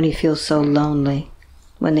that so many feel so lonely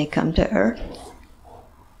when they come to Earth?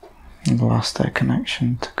 And lost their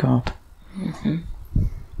connection to God. Mm-hmm.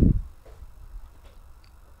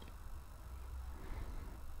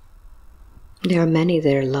 There are many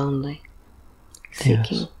that are lonely,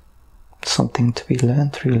 seeking. Yes. Something to be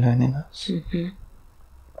learned through loneliness. Mm-hmm.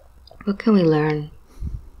 What can we learn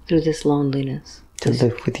through this loneliness? To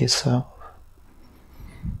live with yourself.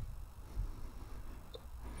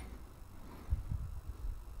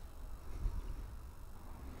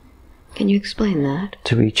 Can you explain that?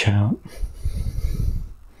 To reach out.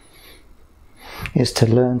 Is to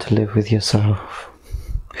learn to live with yourself,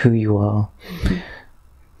 who you are. Mm-hmm.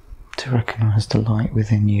 To recognize the light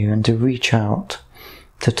within you and to reach out,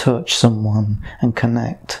 to touch someone and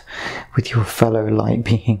connect with your fellow light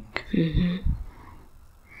being. Mm-hmm.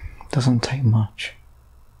 Doesn't take much.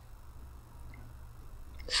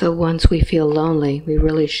 So once we feel lonely, we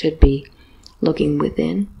really should be looking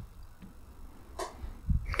within,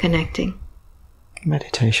 connecting.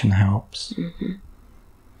 Meditation helps. Mm-hmm.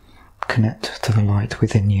 Connect to the light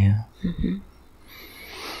within you. Mm-hmm.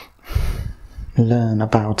 Learn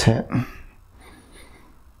about it.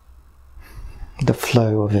 The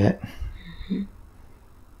flow of it. Mm-hmm.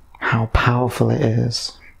 How powerful it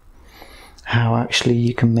is. How actually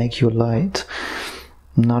you can make your light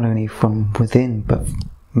not only from within, but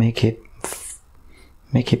make it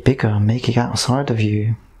bigger, make it outside of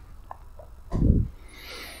you.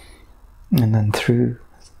 And then through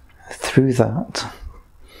that,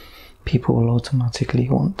 people will automatically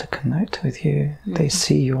want to connect with you. Mm-hmm. They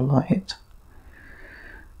see your light.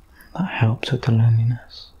 That helps with the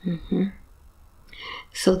loneliness. Mm-hmm.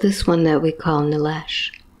 So this one that we call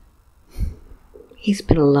Nilesh, he's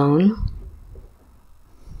been alone,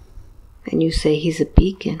 and you say he's a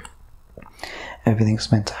beacon.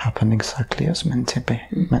 Everything's meant to happen exactly as meant to be,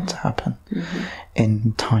 meant to happen,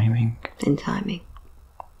 in timing. In timing.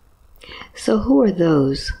 So who are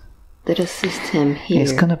those that assist him here?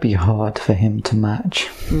 It's going to be hard for him to match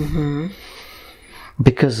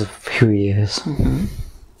because of who he is. Mm-hmm.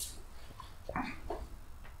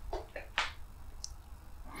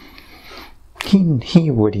 He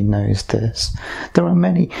already knows this. There are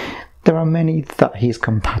many that he's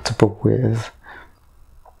compatible with,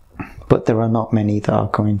 but there are not many that are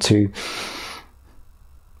going to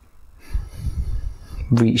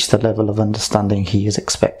reach the level of understanding he is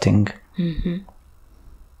expecting. Mm-hmm.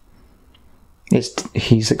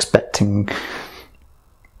 He's expecting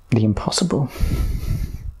the impossible.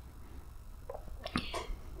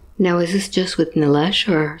 Now, is this just with Nilesh,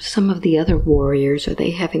 or some of the other warriors, are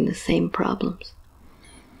they having the same problems?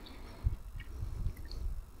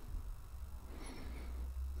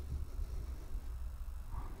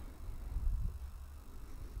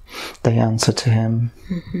 They answer to him.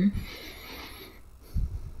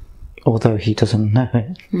 Although he doesn't know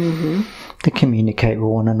it. They communicate with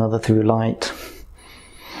one another through light.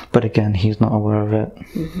 But again, he's not aware of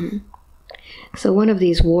it. So one of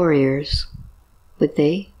these warriors, would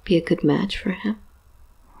they be a good match for him?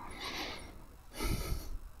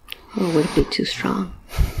 Or would it be too strong?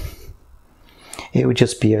 It would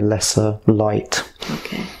just be a lesser light.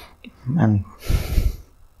 Okay. And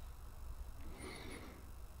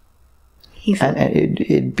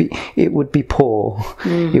it would be poor.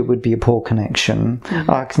 It would be a poor connection.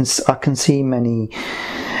 I can see many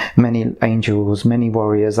angels, many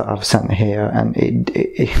warriors that I've sent here, and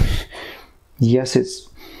yes,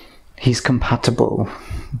 he's compatible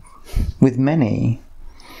with many,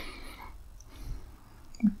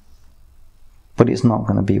 but it's not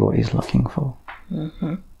going to be what he's looking for.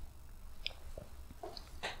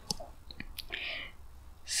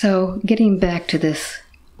 So, getting back to this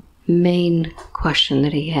main question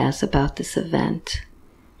that he has about this event,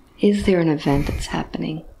 is there an event that's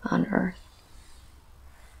happening on Earth?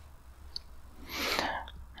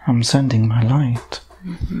 I'm sending my light.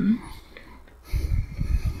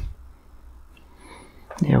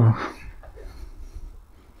 you're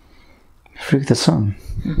through the sun.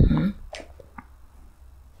 Mm-hmm.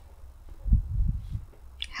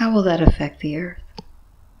 How will that affect the earth?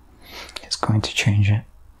 It's going to change it.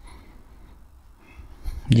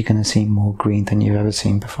 You're going to see more green than you've ever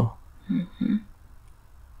seen before. Mm-hmm.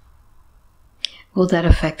 Will that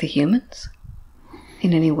affect the humans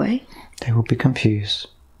in any way? They will be confused.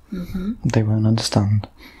 Mm-hmm. They won't understand.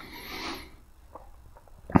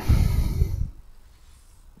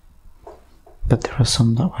 But there are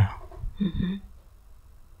some that will. Mm-hmm.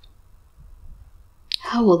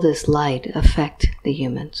 How will this light affect the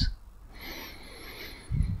humans?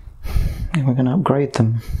 And we're going to upgrade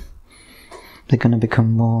them. They're going to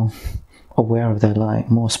become more aware of their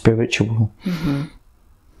light, more spiritual. Mm-hmm.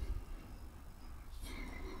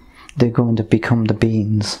 They're going to become the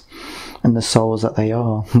beings and the souls that they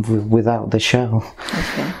are, without the shell,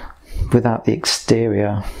 Okay. without the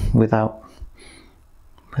exterior, without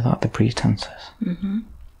the pretenses. Mm-hmm.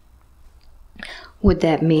 Would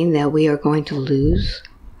that mean that we are going to lose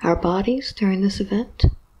our bodies during this event?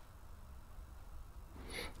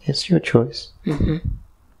 It's your choice. Mm-hmm.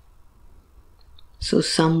 So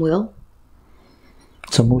some will?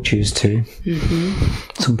 Some will choose to.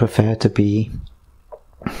 Mm-hmm. Some prefer to be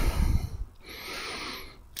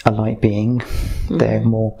a light being. Mm-hmm. They're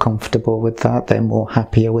more comfortable with that. They're more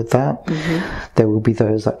happier with that. Mm-hmm. There will be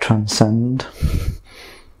those that transcend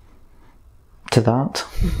to that.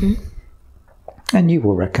 Mm-hmm. And you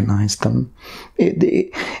will recognize them.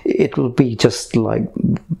 It will be just like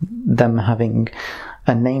them having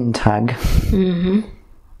a name tag. Mm-hmm.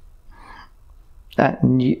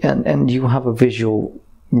 And you have a visual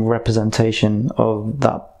representation of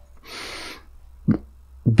that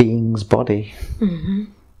being's body.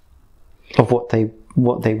 Mm-hmm. Of what they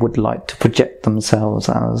would like to project themselves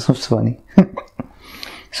as. It's funny.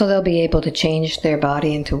 So they'll be able to change their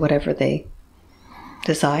body into whatever they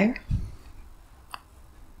desire?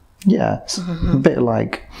 Yeah, it's a bit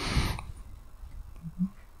like,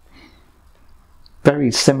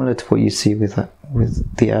 very similar to what you see with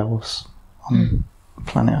the elves on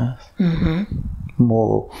planet Earth. Mm-hmm.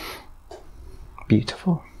 More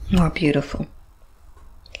beautiful. More beautiful.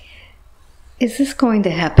 Is this going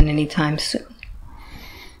to happen anytime soon?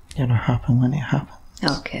 It'll happen when it happens.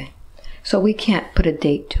 Okay. So we can't put a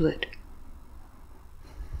date to it.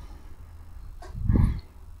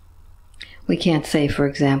 We can't say, for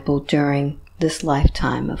example, during this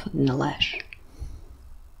lifetime of Nilesh.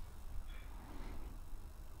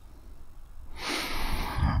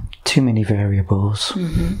 Too many variables.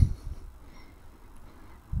 Mm-hmm.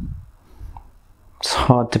 It's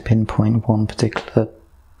hard to pinpoint one particular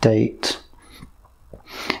date.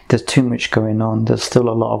 There's too much going on. There's still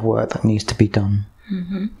a lot of work that needs to be done.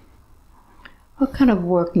 Mm-hmm. What kind of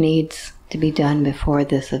work needs to be done before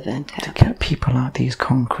this event happens? To get people out these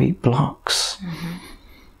concrete blocks. Mm-hmm.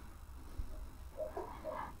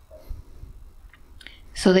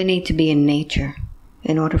 So they need to be in nature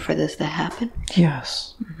in order for this to happen?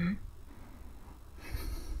 Yes. Mm-hmm.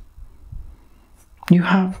 You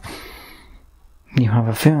have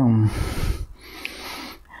a film.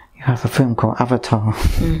 You have a film called Avatar.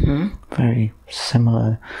 Mm-hmm. Very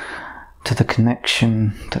similar to the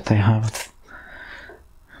connection that they have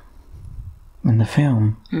in the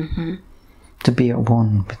film. Mm-hmm. To be at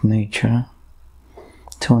one with nature.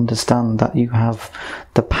 To understand that you have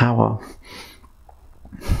the power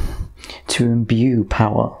to imbue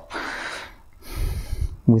power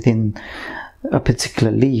within a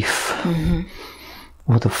particular leaf. Mm-hmm.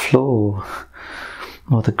 Or the floor,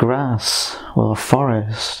 or the grass, or a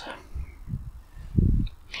forest.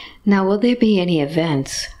 Now, will there be any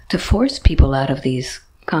events to force people out of these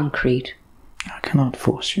concrete? I cannot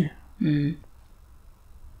force you. Mm.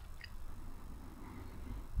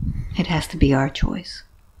 It has to be our choice.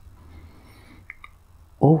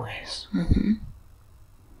 Always. Mm-hmm.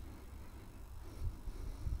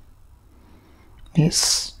 It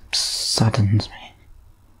saddens me.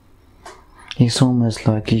 It's almost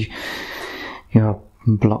like you have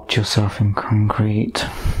blocked yourself in concrete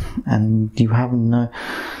and you have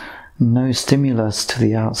no stimulus to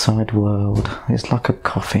the outside world. It's like a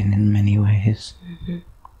coffin in many ways. Mm-hmm.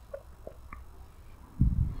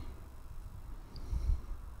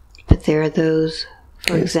 But there are those,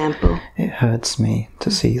 for example... It hurts me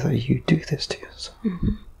to see that you do this to yourself.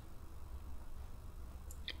 Mm-hmm.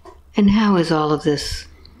 And how is all of this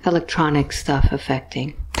electronic stuff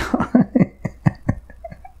affecting?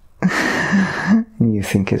 You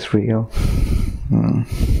think it's real? There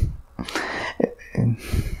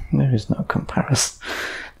is no comparison.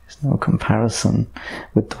 There's no comparison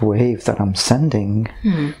with the wave that I'm sending.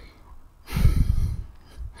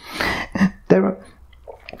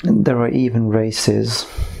 There are even races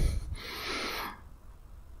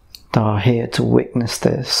that are here to witness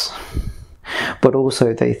this, but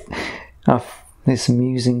also it's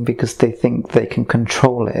amusing because they think they can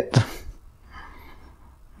control it.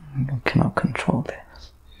 You cannot control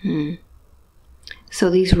this. So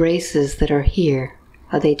these races that are here,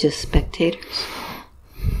 are they just spectators?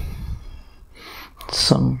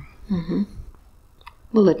 Some.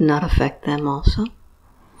 Will it not affect them also?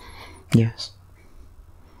 Yes.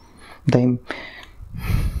 They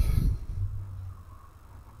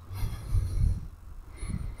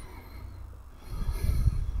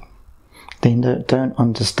don't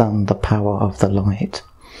understand the power of the light.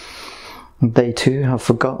 They too have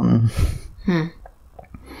forgotten.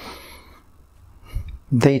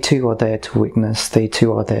 They too are there to witness, they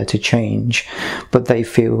too are there to change, but they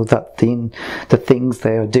feel that the things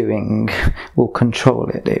they are doing will control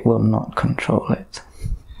it. It will not control it.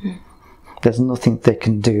 There's nothing they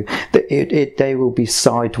can do. They will be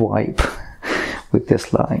sidewipe with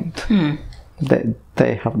this light.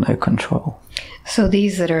 They have no control. So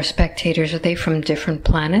these that are spectators, are they from different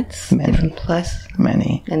planets? Many. Different plus?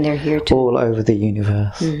 Many. And they're here to... all over the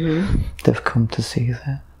universe. They've come to see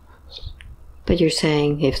that. But you're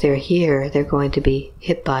saying if they're here, they're going to be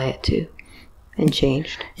hit by it too, and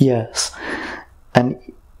changed. Yes, and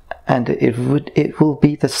it will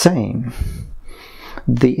be the same.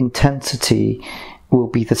 The intensity will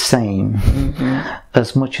be the same,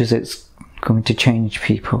 as much as it's going to change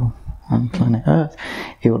people on planet Earth.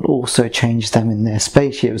 It will also change them in their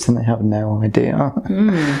spaceships, and they have no idea.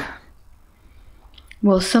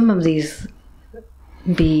 Will some of these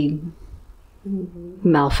be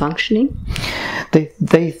malfunctioning?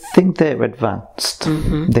 They think they're advanced.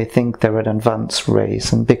 They think they're an advanced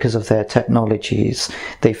race, and because of their technologies,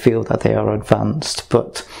 they feel that they are advanced,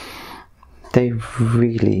 but they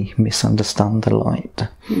really misunderstand the light.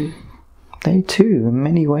 They too, in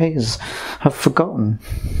many ways, have forgotten.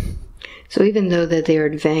 So even though that they're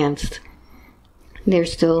advanced, they're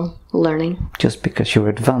still learning? Just because you're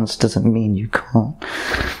advanced doesn't mean you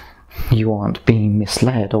aren't being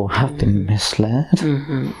misled or have been misled.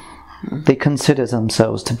 They consider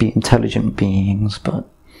themselves to be intelligent beings, but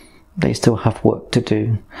they still have work to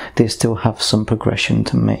do. They still have some progression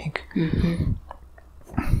to make.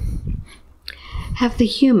 Have the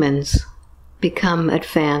humans become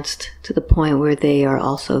advanced to the point where they are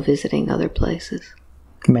also visiting other places?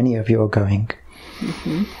 Many of you are going.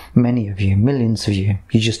 Many of you, millions of you.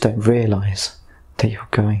 You just don't realise that you're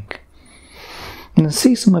going. And I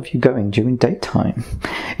see some of you going during daytime.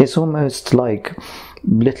 It's almost like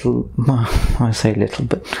I say little,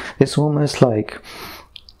 but it's almost like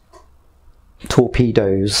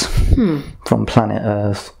torpedoes from planet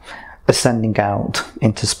Earth ascending out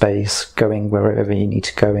into space, going wherever you need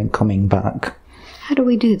to go and coming back. How do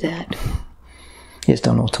we do that? It's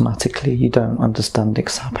done automatically. You don't understand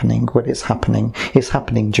it's happening when it's happening. It's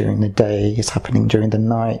happening during the day, it's happening during the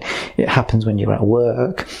night, it happens when you're at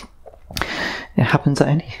work. It happens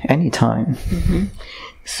at any time.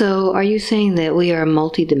 So are you saying that we are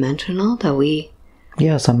multidimensional? That we...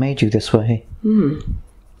 Yes, I made you this way.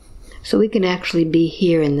 So we can actually be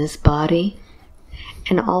here in this body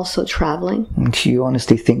and also traveling? Do you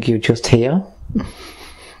honestly think you're just here?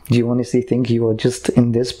 Do you honestly think you are just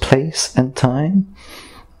in this place and time?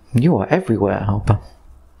 You are everywhere, Alba.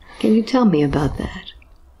 Can you tell me about that?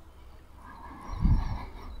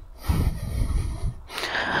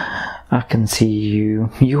 I can see you.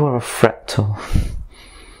 You are a fractal.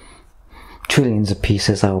 Trillions of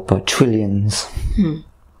pieces, Alba. Trillions.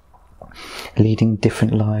 Leading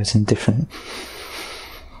different lives in different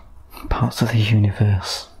parts of the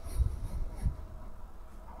universe.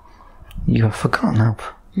 You have forgotten,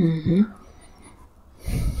 Alba.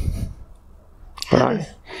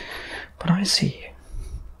 But I see you.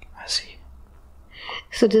 I see you.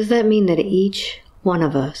 So does that mean that each one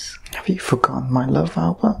of us... Have you forgotten my love,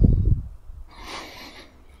 Alba?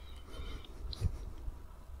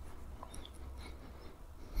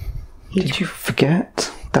 Did you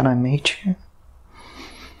forget that I made you?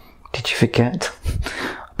 Did you forget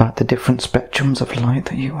about the different spectrums of light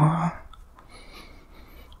that you are?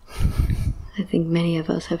 I think many of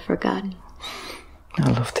us have forgotten.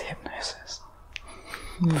 I love the hypnosis.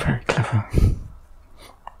 Very clever.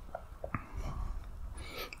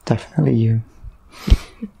 Definitely you.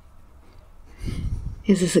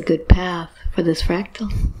 Is this a good path for this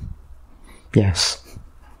fractal? Yes.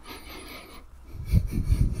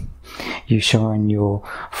 You shine your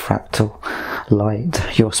fractal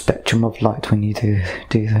light, your spectrum of light when you do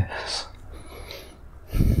this.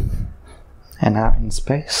 And out in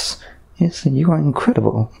space, yes, you are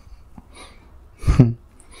incredible.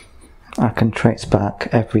 I can trace back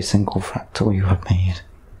every single fractal you have made.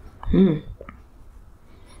 And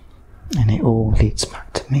it all leads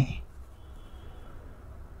back to me.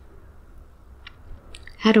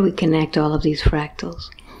 How do we connect all of these fractals?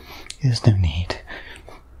 There's no need.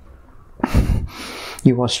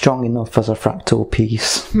 You are strong enough as a fractal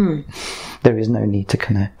piece. There is no need to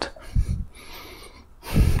connect.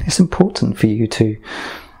 It's important for you to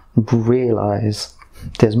realise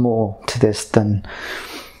there's more to this than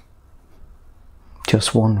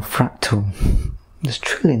just one fractal. There's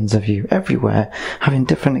trillions of you everywhere having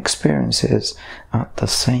different experiences at the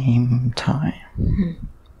same time.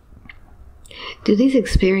 Do these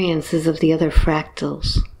experiences of the other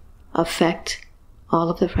fractals affect all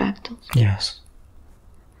of the fractals? Yes.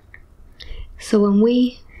 So when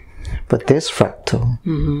we... But this fractal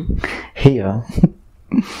here,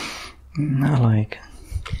 I like.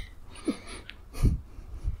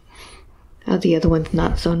 Oh, the other one's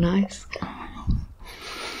not so nice?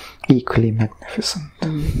 Equally magnificent.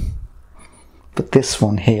 But this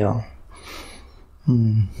one here,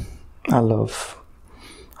 I love,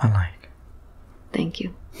 I like. Thank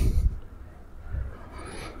you.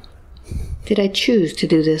 Did I choose to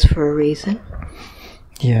do this for a reason?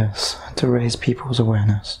 Yes, to raise people's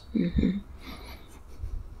awareness.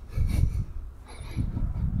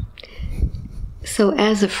 So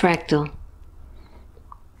as a fractal,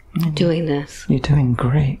 doing this... You're doing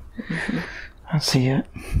great. I see it.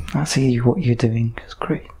 I see what you're doing. It's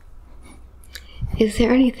great. Is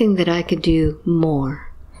there anything that I could do more?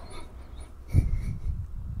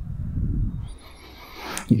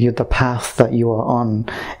 You're the path that you are on.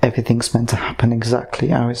 Everything's meant to happen exactly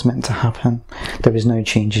how it's meant to happen. There is no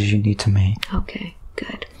changes you need to make. Okay,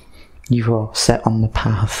 good. You are set on the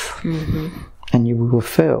path. And you will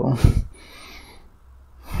fulfill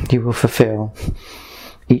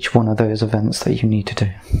each one of those events that you need to do.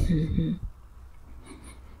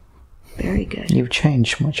 Very good. You've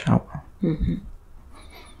changed much, Alba.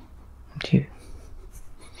 You.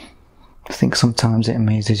 I think sometimes it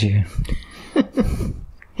amazes you.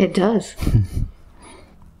 It does.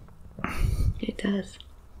 It does.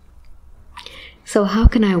 So how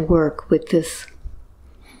can I work with this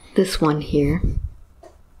one here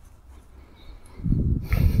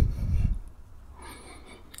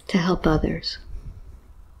to help others?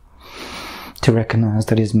 To recognize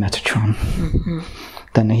that he's Metatron.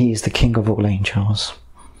 Then he is the king of all angels.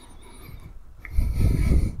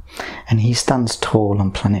 And he stands tall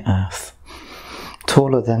on planet Earth.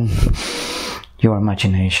 Taller than your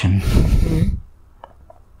imagination.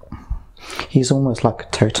 He's almost like a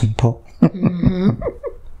totem pole.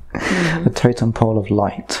 A totem pole of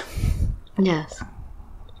light. Yes.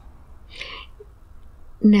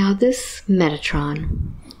 Now this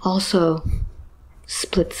Metatron also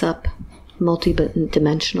splits up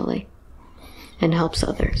multi-dimensionally and helps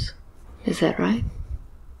others. Is that right?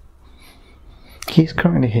 He's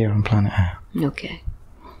currently here on planet Earth. Okay.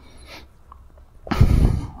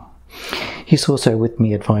 He's also with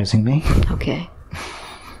me advising me. Okay.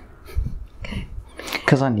 Okay.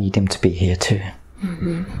 Because I need him to be here too.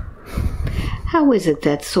 How is it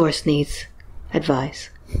that Source needs advice?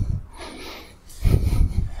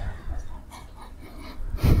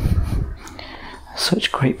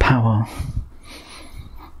 Such great power.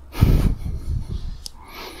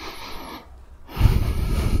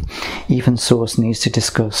 Even Source needs to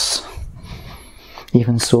discuss.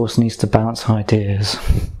 Even Source needs to bounce ideas.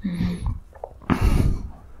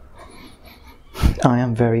 I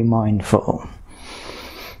am very mindful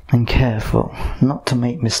and careful not to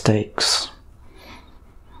make mistakes.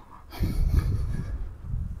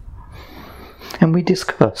 And we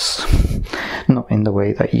discuss, not in the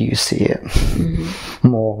way that you see it,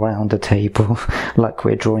 more around a table, like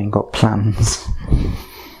we're drawing up plans.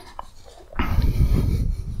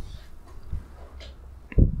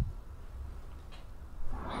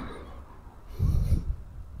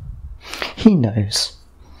 He knows.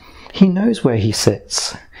 He knows where he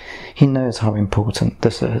sits. He knows how important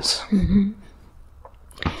this is.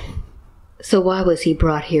 So why was he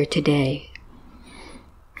brought here today?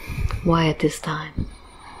 Why at this time?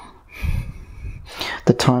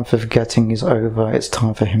 The time for forgetting is over. It's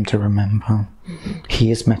time for him to remember. He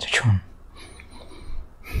is Metatron.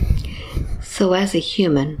 So as a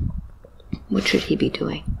human, what should he be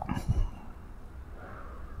doing?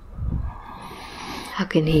 How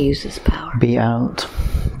can he use his power? Be out,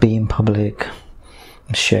 be in public,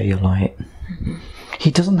 share your light. He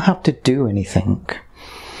doesn't have to do anything.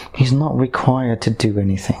 He's not required to do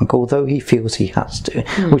anything, although he feels he has to,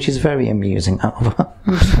 which is very amusing, Alba.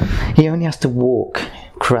 He only has to walk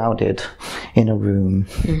crowded in a room,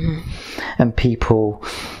 and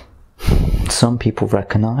some people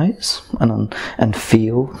recognize and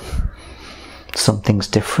feel something's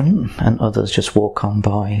different, and others just walk on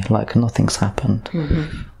by like nothing's happened.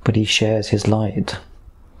 But he shares his light.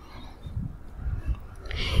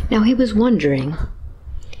 Now he was wondering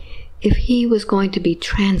if he was going to be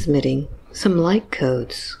transmitting some light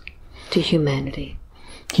codes to humanity.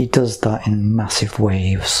 He does that in massive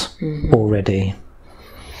waves already.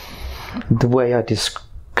 The way I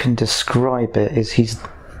can describe it is he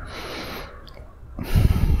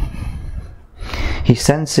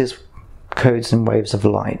senses codes and waves of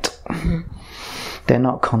light. They're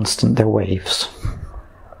not constant, they're waves.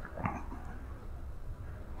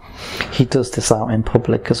 He does this out in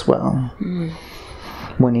public as well.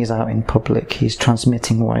 When he's out in public, he's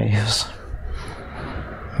transmitting waves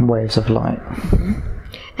of light.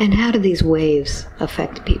 And how do these waves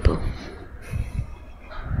affect people?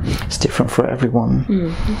 It's different for everyone.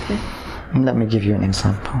 Okay. Let me give you an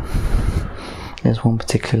example. There's one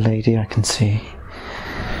particular lady I can see,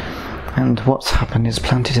 and what's happened is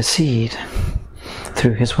planted a seed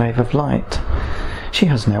through his wave of light. She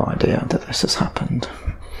has no idea that this has happened.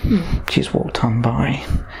 She's walked on by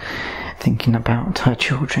thinking about her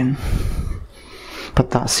children, but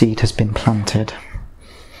that seed has been planted.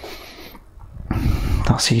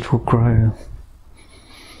 That seed will grow,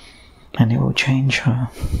 and it will change her.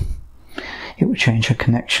 It will change her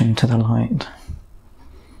connection to the light.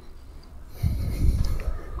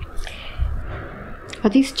 Are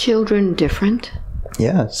these children different?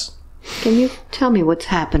 Yes. Can you tell me what's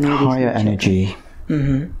happened with Higher energy.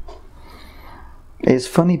 It's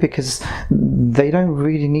funny because they don't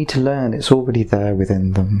really need to learn. It's already there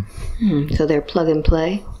within them. So they're plug and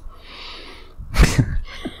play?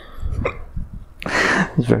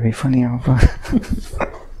 It's very funny, Alba.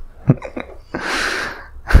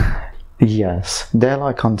 Yes, they're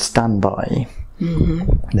like on standby.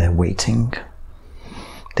 They're waiting.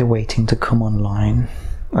 They're waiting to come online,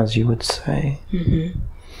 as you would say.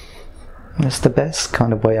 That's the best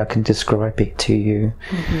kind of way I can describe it to you.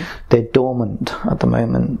 They're dormant at the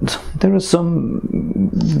moment. There are some,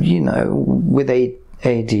 with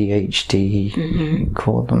ADHD, you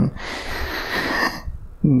call them.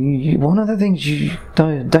 One of the things you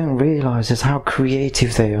don't realise is how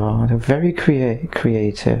creative they are. They're very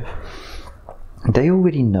creative. They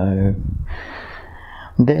already know.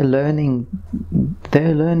 They're learning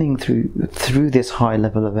through this high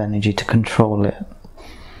level of energy to control it,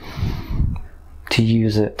 to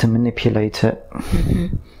use it, to manipulate it.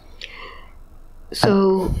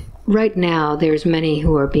 So right now there's many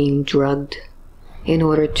who are being drugged in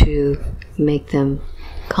order to make them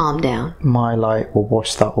calm down. My light will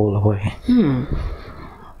wash that all away.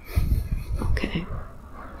 Okay.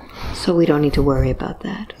 So we don't need to worry about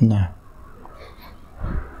that. No.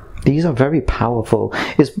 These are very powerful.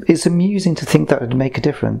 It's amusing to think that it would make a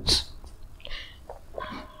difference,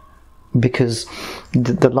 because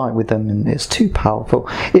the light with them is too powerful.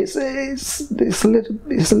 The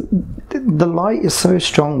light is so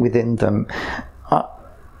strong within them.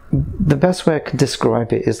 The best way I can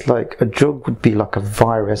describe it is like a drug would be like a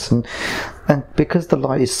virus, and because the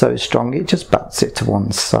light is so strong, it just bats it to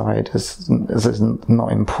one side as it's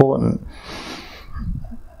not important.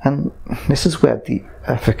 And this is where the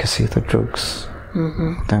efficacy of the drugs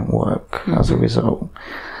don't work as a result.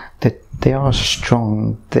 They are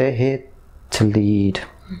strong. They're here to lead.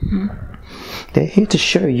 They're here to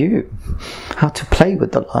show you how to play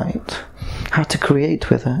with the light, how to create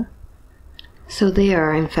with it. So they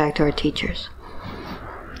are, in fact, our teachers.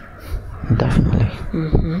 Definitely.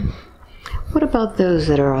 What about those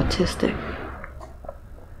that are autistic?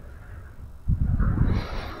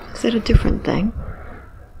 Is that a different thing?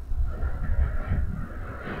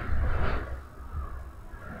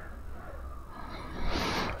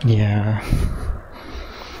 Yeah.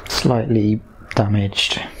 Slightly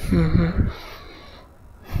damaged.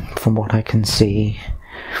 From what I can see.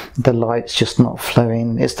 The light's just not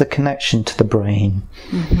flowing. It's the connection to the brain.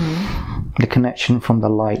 The connection from the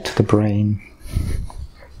light to the brain.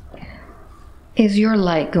 Is your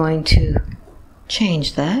light going to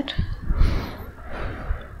change that?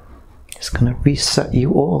 It's going to reset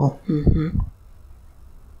you all. And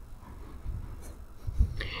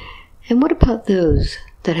what about those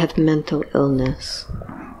that have mental illness?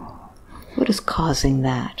 What is causing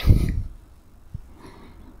that?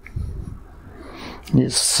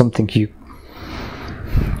 It's something the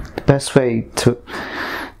best way to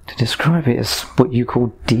describe it is what you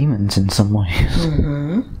call demons in some ways.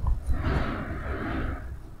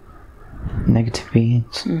 Negative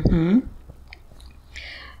beings.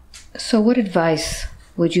 So what advice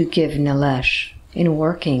would you give Nilesh in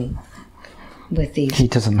working with these? He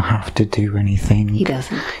doesn't have to do anything. He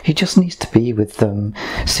doesn't. He just needs to be with them,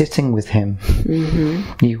 sitting with him.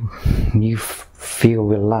 You feel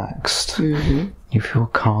relaxed. You feel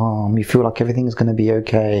calm. You feel like everything's going to be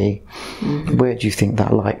okay. Where do you think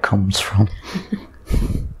that light comes from?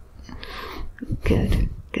 Good,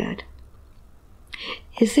 good.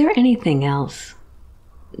 Is there anything else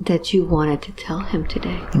that you wanted to tell him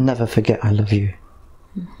today? Never forget I love you.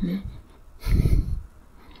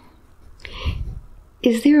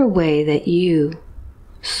 Is there a way that you,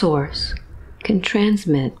 Source, can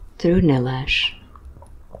transmit through Nilesh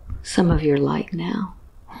some of your light now?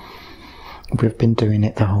 We've been doing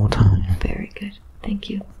it the whole time. Very good. Thank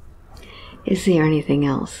you. Is there anything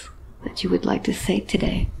else that you would like to say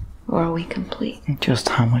today? Or are we complete? Just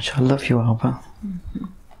how much I love you, Alba.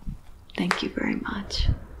 Thank you very much.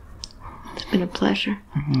 It's been a pleasure.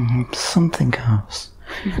 Something else.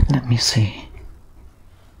 Let me see.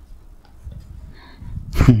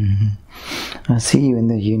 I see you in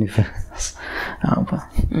the universe, Alba.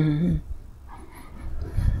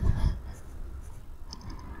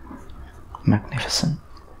 Magnificent.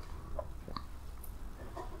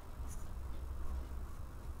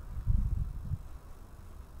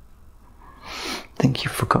 Think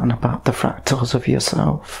you've forgotten about the fractals of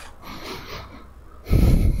yourself.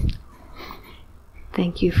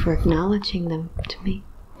 Thank you for acknowledging them to me.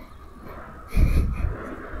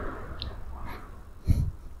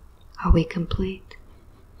 Are we complete?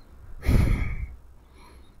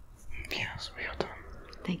 Yes, we are done.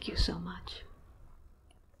 Thank you so much.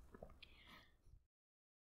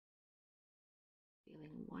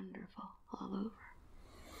 Feeling wonderful all over.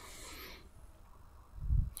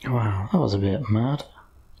 Wow, that was a bit mad.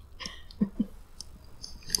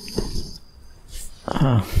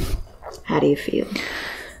 How do you feel?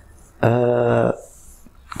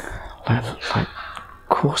 Like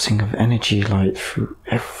coursing of energy, like through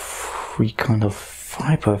every kind of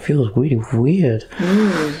fibre. It feels really weird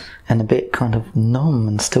and a bit kind of numb,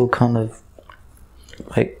 and still kind of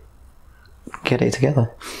like get it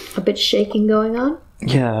together. A bit shaking going on?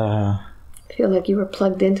 Yeah. Feel like you were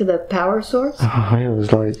plugged into the power source? Oh, it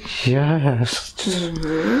was like, yes.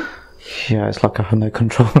 Yeah, it's like I had no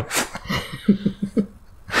control of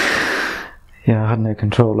Yeah, I had no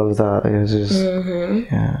control over that. It was just,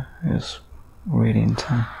 yeah, it was really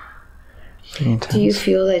intense. Really intense. Do you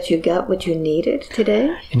feel that you got what you needed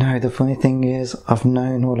today? You know, the funny thing is, I've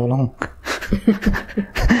known all along.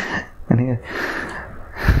 And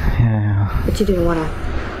yeah. But you didn't want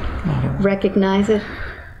to recognize it?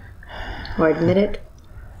 Or admit it?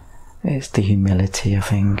 It's the humility, I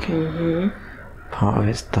think. Part of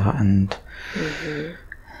it's that, and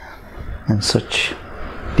such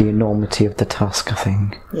the enormity of the task, I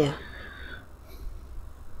think. Yeah.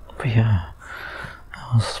 But yeah,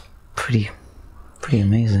 that was pretty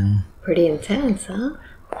amazing. Pretty intense, huh?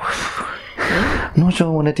 I'm not sure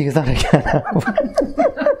I want to do that again.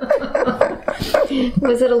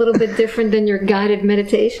 Was it a little bit different than your guided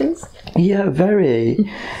meditations? Yeah, very.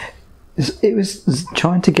 It was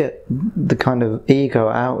trying to get the kind of ego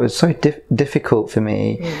out. It was so difficult for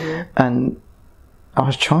me, and I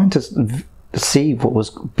was trying to see what was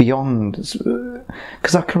beyond,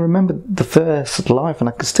 because I can remember the first life and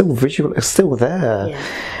I can still visual, it's still there,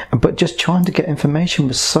 but just trying to get information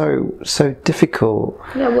was so difficult.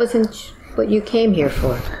 That wasn't what you came here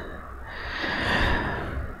for.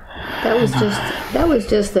 That was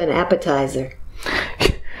just an appetizer.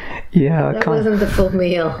 Yeah, that wasn't the full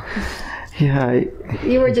meal. Yeah,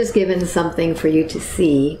 you were just given something for you to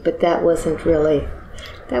see, but that wasn't really.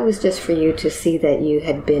 That was just for you to see that you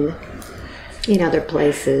had been in other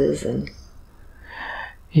places, and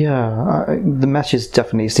yeah, the message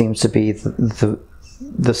definitely seems to be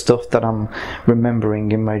the stuff that I'm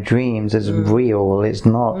remembering in my dreams is real. It's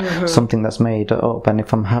not something that's made up. And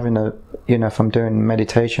if I'm having if I'm doing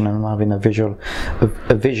meditation and I'm having a vision,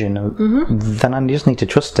 then I just need to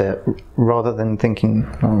trust it rather than thinking,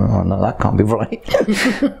 oh no, that can't be right.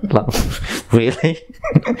 Like, really?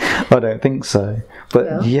 I don't think so.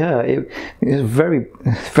 But yeah, it's very,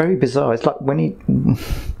 very bizarre. It's like when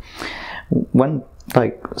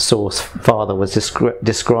like Source Father was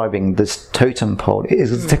describing this totem pole, it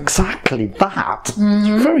is exactly that. It's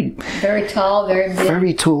very tall,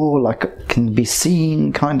 very tall, like can be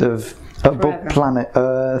seen kind of above planet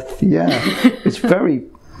Earth. Yeah, it's very,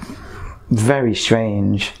 very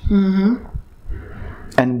strange.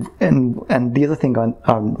 And the other thing I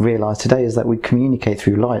realised today is that we communicate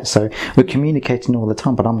through light. So we're communicating all the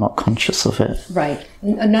time, but I'm not conscious of it. Right.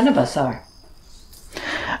 None of us are.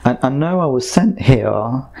 And I know I was sent here,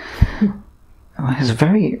 it's a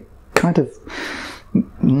very kind of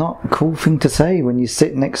not cool thing to say when you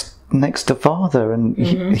sit next to Father, and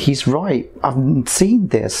he's right. I've seen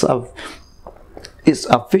this. I've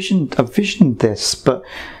visioned this, but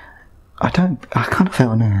I kind of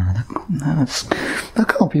felt, no, that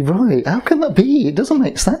can't be right. How can that be? It doesn't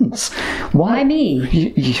make sense. Why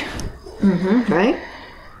me? Right?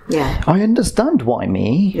 Yeah. I understand why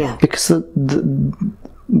me. Yeah. Because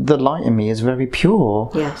the light in me is very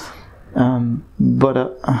pure. Yes. But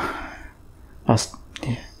I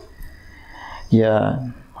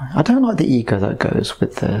don't like the ego that goes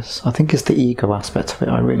with this. I think it's the ego aspect of it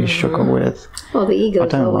I really struggle with. Well, the ego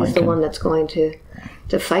is always the one that's going to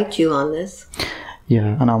fight you on this.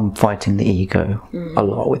 Yeah, and I'm fighting the ego a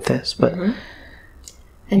lot with this. But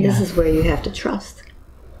and this is where you have to trust.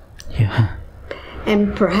 Yeah.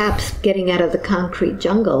 And perhaps getting out of the concrete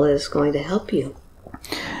jungle is going to help you.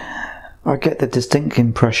 I get the distinct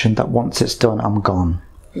impression that once it's done, I'm gone.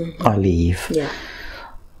 I leave. Yeah.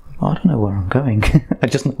 I don't know where I'm going. I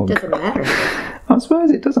just know. Doesn't matter. I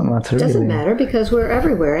suppose it doesn't matter. It doesn't matter because we're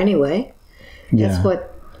everywhere anyway. Yeah.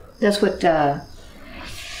 That's what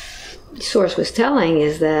Source was telling,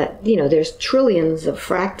 is that there's trillions of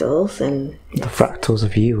fractals, and the fractals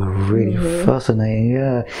of you are really fascinating.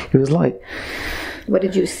 Yeah, it was like. What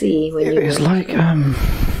did you see when you? It was like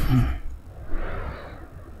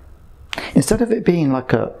instead of it being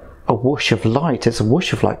like a whoosh of light, it's a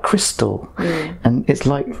whoosh of like crystal, and it's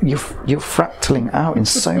like you're fractaling out in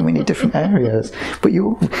so many different areas, but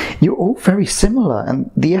you're all very similar,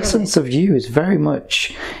 and the essence of you is very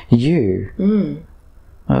much you.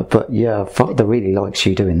 But yeah, Father really likes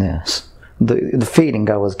you doing this. The feeling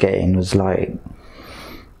I was getting was like,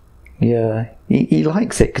 yeah, he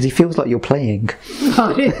likes it because he feels like you're playing.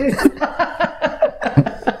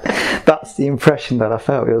 That's the impression that I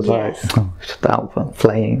felt. It was like, oh, just Alba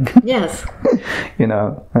playing. Yes. It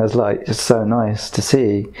was like, it's so nice to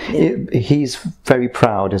see. Yeah. He's very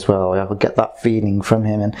proud as well. I get that feeling from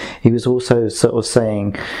him, and he was also sort of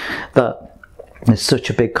saying that there's such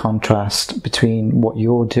a big contrast between what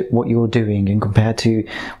you're doing and compared to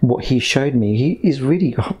what he showed me. He is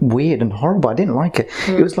really weird and horrible. I didn't like it.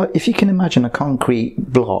 It was like, if you can imagine a concrete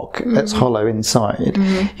block that's hollow inside,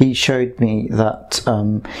 he showed me that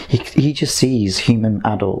he just sees human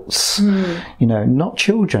adults, not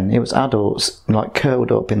children. It was adults like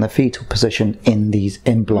curled up in the fetal position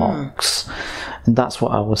in blocks. And that's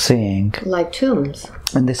what I was seeing. Like tombs.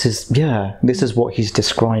 And this is what he's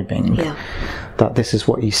describing. Yeah. That this is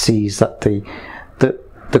what he sees, that the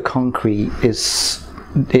concrete it's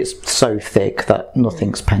so thick that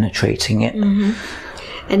nothing's penetrating it.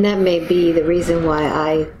 And that may be the reason why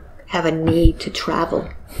I have a need to travel.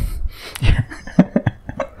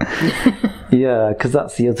 Yeah, because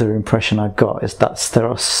that's the other impression I got, is that there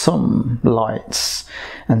are some lights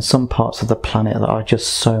and some parts of the planet that are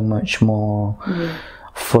just so much more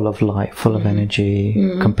full of light, full of energy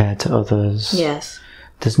compared to others. Yes.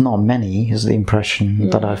 There's not many, is the impression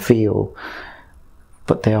that I feel,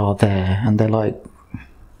 but they are there, and they're like,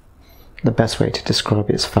 the best way to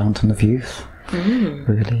describe it is fountain of youth.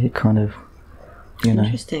 Really, it kind of,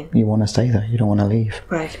 Interesting. You want to stay there, you don't want to leave.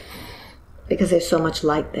 Right. Because there's so much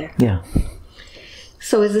light there. Yeah.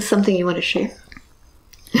 So is this something you want to share?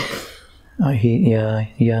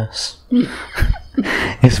 Yes.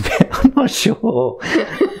 It's a bit, I'm not sure.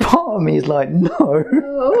 Part of me is like, no.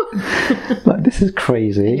 Like, this is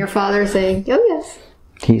crazy. And your father is saying, oh yes.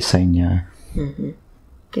 He's saying, yeah.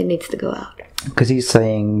 It needs to go out. Because he's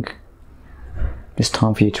saying, it's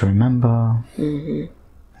time for you to remember.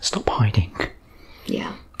 Stop hiding.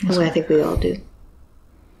 Yeah. That's what I think we all do.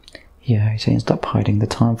 Yeah, he's saying stop hiding. The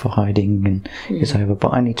time for hiding is over.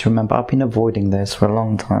 But I need to remember. I've been avoiding this for a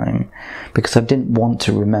long time because I didn't want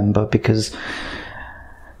to remember because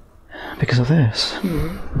of this,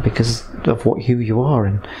 because of who you are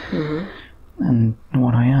and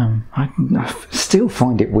what I am. I still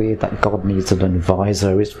find it weird that God needs an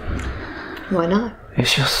advisor. Why not?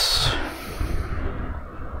 It's just.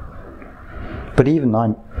 But even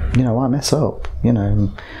I mess up.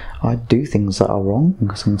 I do things that are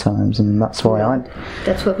wrong sometimes, and that's why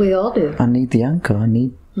That's what we all do. I need the anchor. I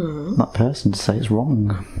need that person to say it's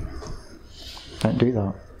wrong. Don't do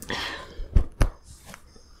that.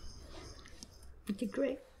 You did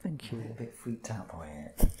great. Thank you. I'm a bit freaked out by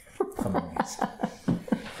it. A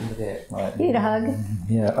bit like. You need a hug?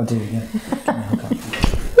 Yeah, I do. Yeah. Give me a hug.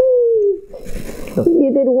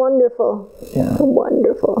 You did wonderful. Yeah.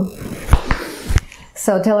 Wonderful.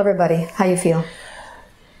 So tell everybody how you feel.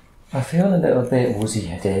 I feel a little bit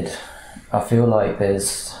woozy-headed. I feel like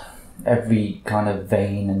there's every kind of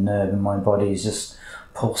vein and nerve in my body is just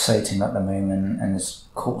pulsating at the moment, and this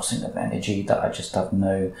coursing of energy that I just have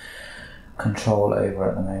no control over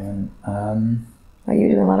at the moment. Are you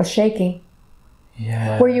doing a lot of shaking?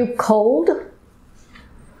 Yeah. Were you cold?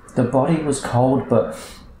 The body was cold, but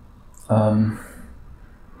there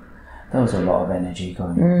was a lot of energy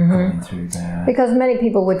going through there. Because many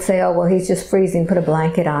people would say, oh, well, he's just freezing, put a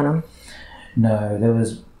blanket on him. No,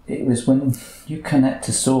 it was when you connect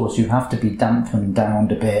to source, you have to be dampened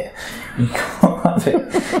down a bit. You can't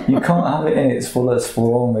have it in its fullest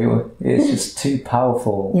form. It's just too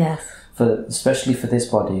powerful. Yes. Especially for this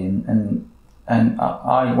body, and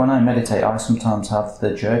I when I meditate, I sometimes have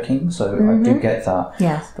the jerking, so I do get that.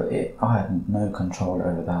 Yes. But I had no control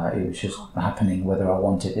over that. It was just happening whether I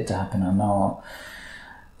wanted it to happen or not.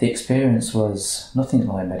 The experience was nothing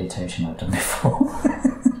like meditation I've done before.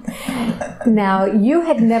 Now, you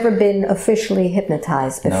had never been officially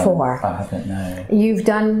hypnotized before. No, I haven't, no. You've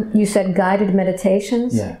done, you said, guided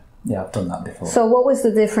meditations? Yeah, I've done that before. So what was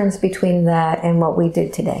the difference between that and what we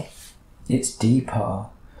did today? It's deeper,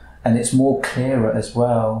 and it's more clearer as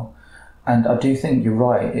well. And I do think you're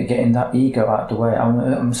right, getting that ego out of the way.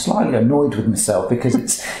 I'm slightly annoyed with myself, because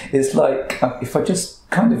it's like if I just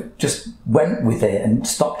kind of just went with it and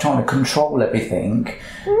stopped trying to control everything,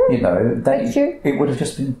 it would have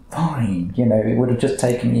just been fine. It would have just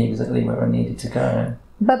taken me exactly where I needed to go.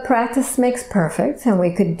 But practice makes perfect, and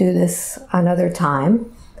we could do this another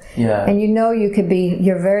time. Yeah. And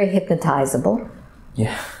you're very hypnotizable.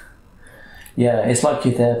 Yeah. Yeah, it's like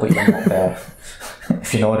you're there, but you're not there.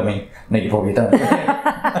 If you know what I mean. No, you probably don't.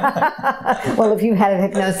 Well, if you had a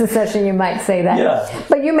hypnosis session, you might say that. Yeah.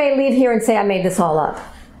 But you may leave here and say, I made this all up.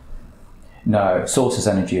 No, Source's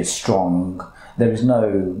energy is strong. There is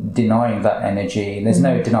no denying that energy. There's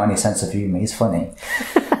no denying his sense of humour. He's funny.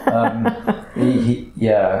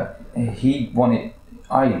 He wanted...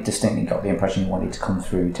 I distinctly got the impression he wanted to come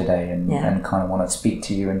through today and kind of want to speak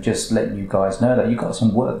to you and just let you guys know that you've got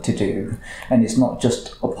some work to do. And it's not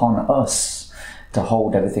just upon us to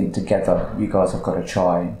hold everything together. You guys have got to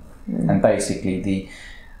try. And basically the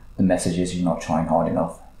message is, you're not trying hard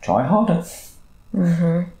enough. Try harder.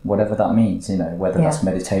 Whatever that means, whether that's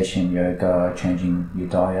meditation, yoga, changing your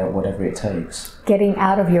diet, whatever it takes. Getting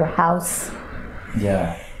out of your house.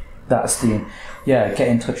 Yeah. That's get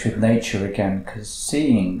in touch with nature again, because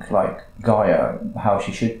seeing like Gaia, how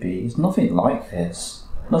she should be, is nothing like this.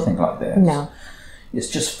 Nothing like this. No. It's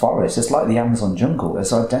just forest. It's like the Amazon jungle.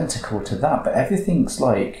 It's identical to that, but everything's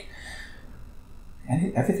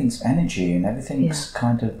energy, and everything's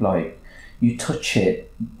kind of like, you touch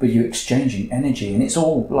it, but you're exchanging energy, and it's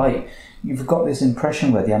all like, you've got this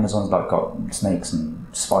impression where the Amazon's like got snakes and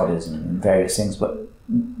spiders and various things, but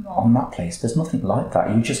on that place there's nothing like that.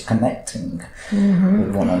 You're just connecting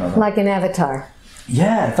with one another, like an avatar.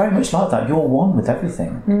 Yeah, very much like that. You're one with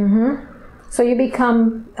everything. So you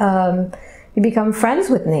become friends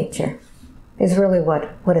with nature, is really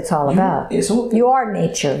what it's all about. You are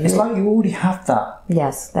nature. It's like you already have that.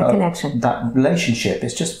 Yes, that connection, that relationship.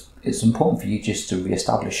 It's important for you just to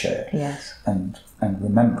reestablish it. Yes. And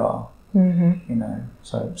remember.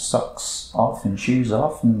 So socks off and shoes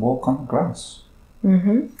off and walk on the grass.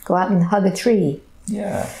 Go out and hug a tree.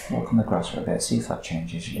 Yeah, walk on the grass for a bit, see if that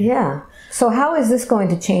changes you. Yeah. So how is this going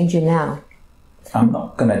to change you now? I'm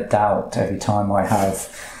not going to doubt every time I have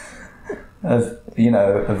a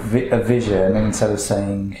vision, instead of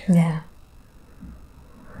saying, I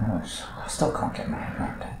still can't get my head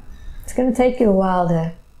around it. It's going to take you a while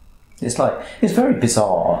to... It's very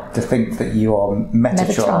bizarre to think that you are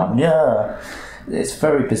Metatron. Yeah. It's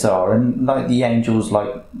very bizarre, and like the angels,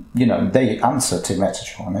 they answer to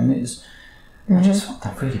Metatron, and I just thought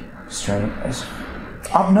that really strange.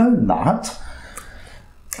 I've known that,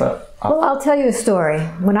 but well, I'll tell you a story.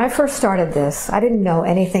 When I first started this, I didn't know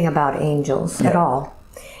anything about angels at all,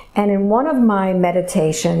 and in one of my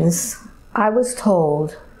meditations, I was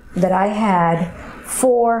told that I had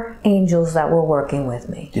 4 angels that were working with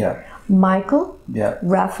me. Yeah. Michael. Yeah.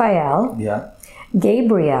 Raphael. Yeah.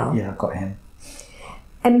 Gabriel. Yeah, I got him.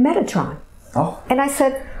 And Metatron. Oh. And I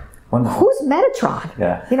said, wonderful. Who's Metatron?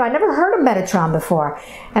 Yeah. I never heard of Metatron before.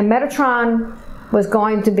 And Metatron was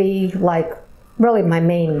going to be like really my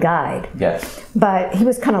main guide. Yes. But he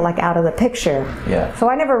was kind of like out of the picture. Yeah. So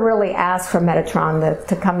I never really asked for Metatron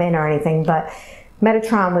to come in or anything, but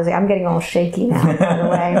Metatron was, I'm getting all shaky now, by the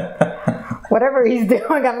way. Whatever he's doing,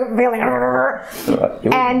 I'm feeling. And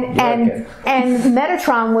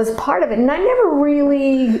Metatron was part of it, and I never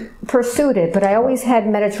really pursued it, but I always had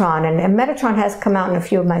Metatron, and Metatron has come out in a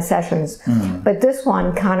few of my sessions, but this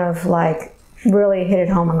one kind of like really hit it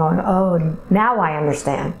home. I'm going, oh, now I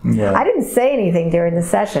understand. Yeah. I didn't say anything during the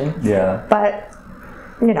session, yeah, but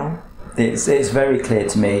you know. It's very clear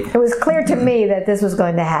to me. It was clear to me that this was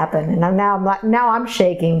going to happen, and now I'm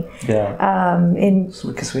shaking. Yeah.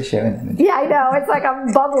 Because we're sharing energy. Yeah, I know. It's like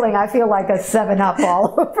I'm bubbling. I feel like a 7-Up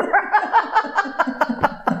all over.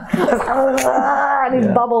 These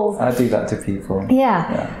bubbles. I do that to people.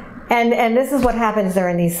 Yeah. And this is what happens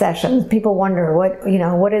during these sessions. People wonder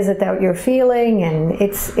what is it that you're feeling, and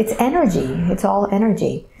it's energy. It's all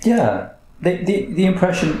energy. Yeah. The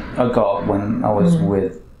impression I got when I was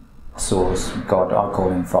with Source, God, I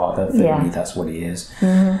call him Father, for me that's what he is,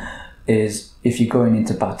 is if you're going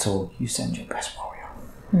into battle, you send your best warrior.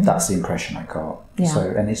 That's the impression I got. Yeah. So,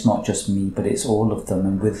 and it's not just me, but it's all of them,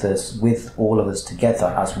 and with all of us together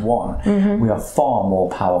as one, we are far more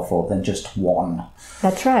powerful than just one.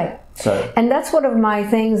 That's right. So, and that's one of my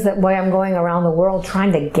things why I'm going around the world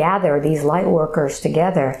trying to gather these light workers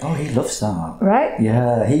together. Oh, he loves that. Right?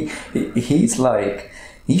 Yeah, he's like,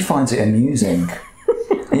 he finds it amusing.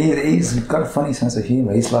 He's got a funny sense of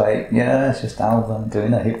humour. He's like, yeah, it's just Alba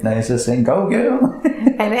doing a hypnosis thing. Go get him.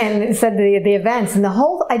 and said the events, and the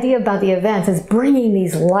whole idea about the events is bringing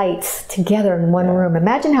these lights together in one room.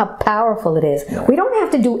 Imagine how powerful it is. We don't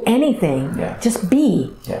have to do anything, just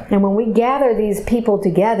be. And when we gather these people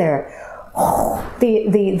together,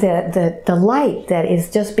 the light that is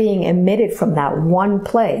just being emitted from that one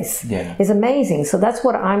place is amazing. So that's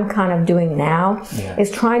what I'm kind of doing now, is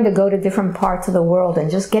trying to go to different parts of the world and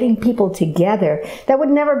just getting people together that would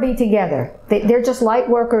never be together. They're just light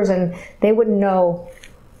workers, and they wouldn't know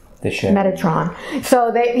Metatron.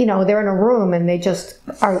 So they're in a room and they just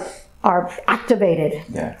are activated.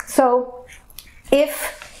 So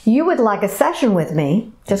if you would like a session with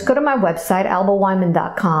me, just go to my website,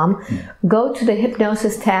 albaweinman.com. Go to the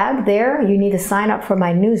hypnosis tab. There, you need to sign up for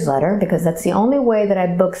my newsletter, because that's the only way that I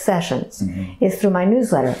book sessions, is through my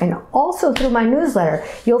newsletter. And also through my newsletter,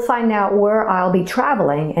 you'll find out where I'll be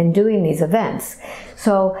traveling and doing these events.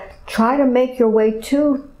 So try to make your way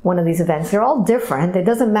to one of these events. They're all different. It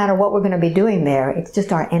doesn't matter what we're going to be doing there. It's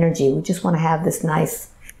just our energy. We just want to have this nice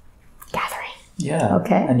gathering. Yeah.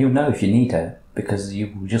 Okay. And you'll know if you need it, because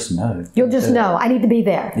you will just know. You'll just know. I need to be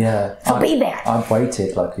there. Yeah. So be there. I've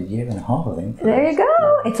waited like a year and a half, I think. There you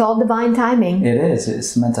go. It's all divine timing. It is.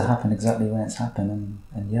 It's meant to happen exactly when it's happened.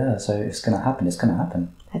 And yeah, so it's going to happen. It's going to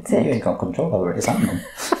happen. That's it. You ain't got control over it. It's happening.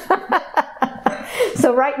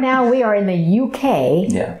 So right now we are in the UK.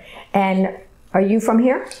 Yeah. And are you from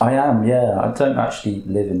here? I am, yeah. I don't actually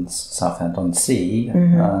live in Southend-on-Sea,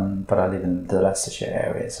 but I live in the Leicestershire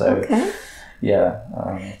area. So, okay. Yeah.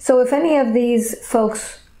 So if any of these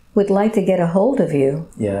folks would like to get a hold of you,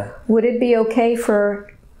 would it be okay for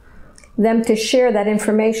them to share that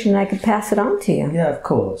information and I could pass it on to you? Yeah, of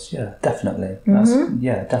course. Yeah, definitely.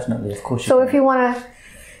 Yeah, definitely. Of course. So if you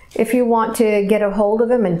want to get a hold of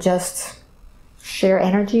him and just share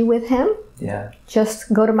energy with him,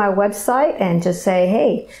 just go to my website and just say,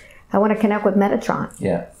 hey, I want to connect with Metatron.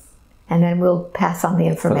 Yeah. And then we'll pass on the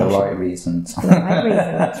information. For the right reasons. For the right reason,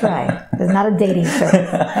 that's right. It's not a dating service.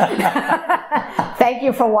 Thank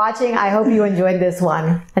you for watching. I hope you enjoyed this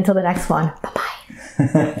one. Until the next one,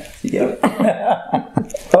 bye-bye. Yep.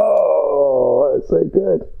 Oh, that's so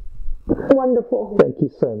good. Wonderful. Thank you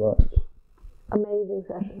so much. Amazing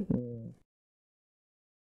session.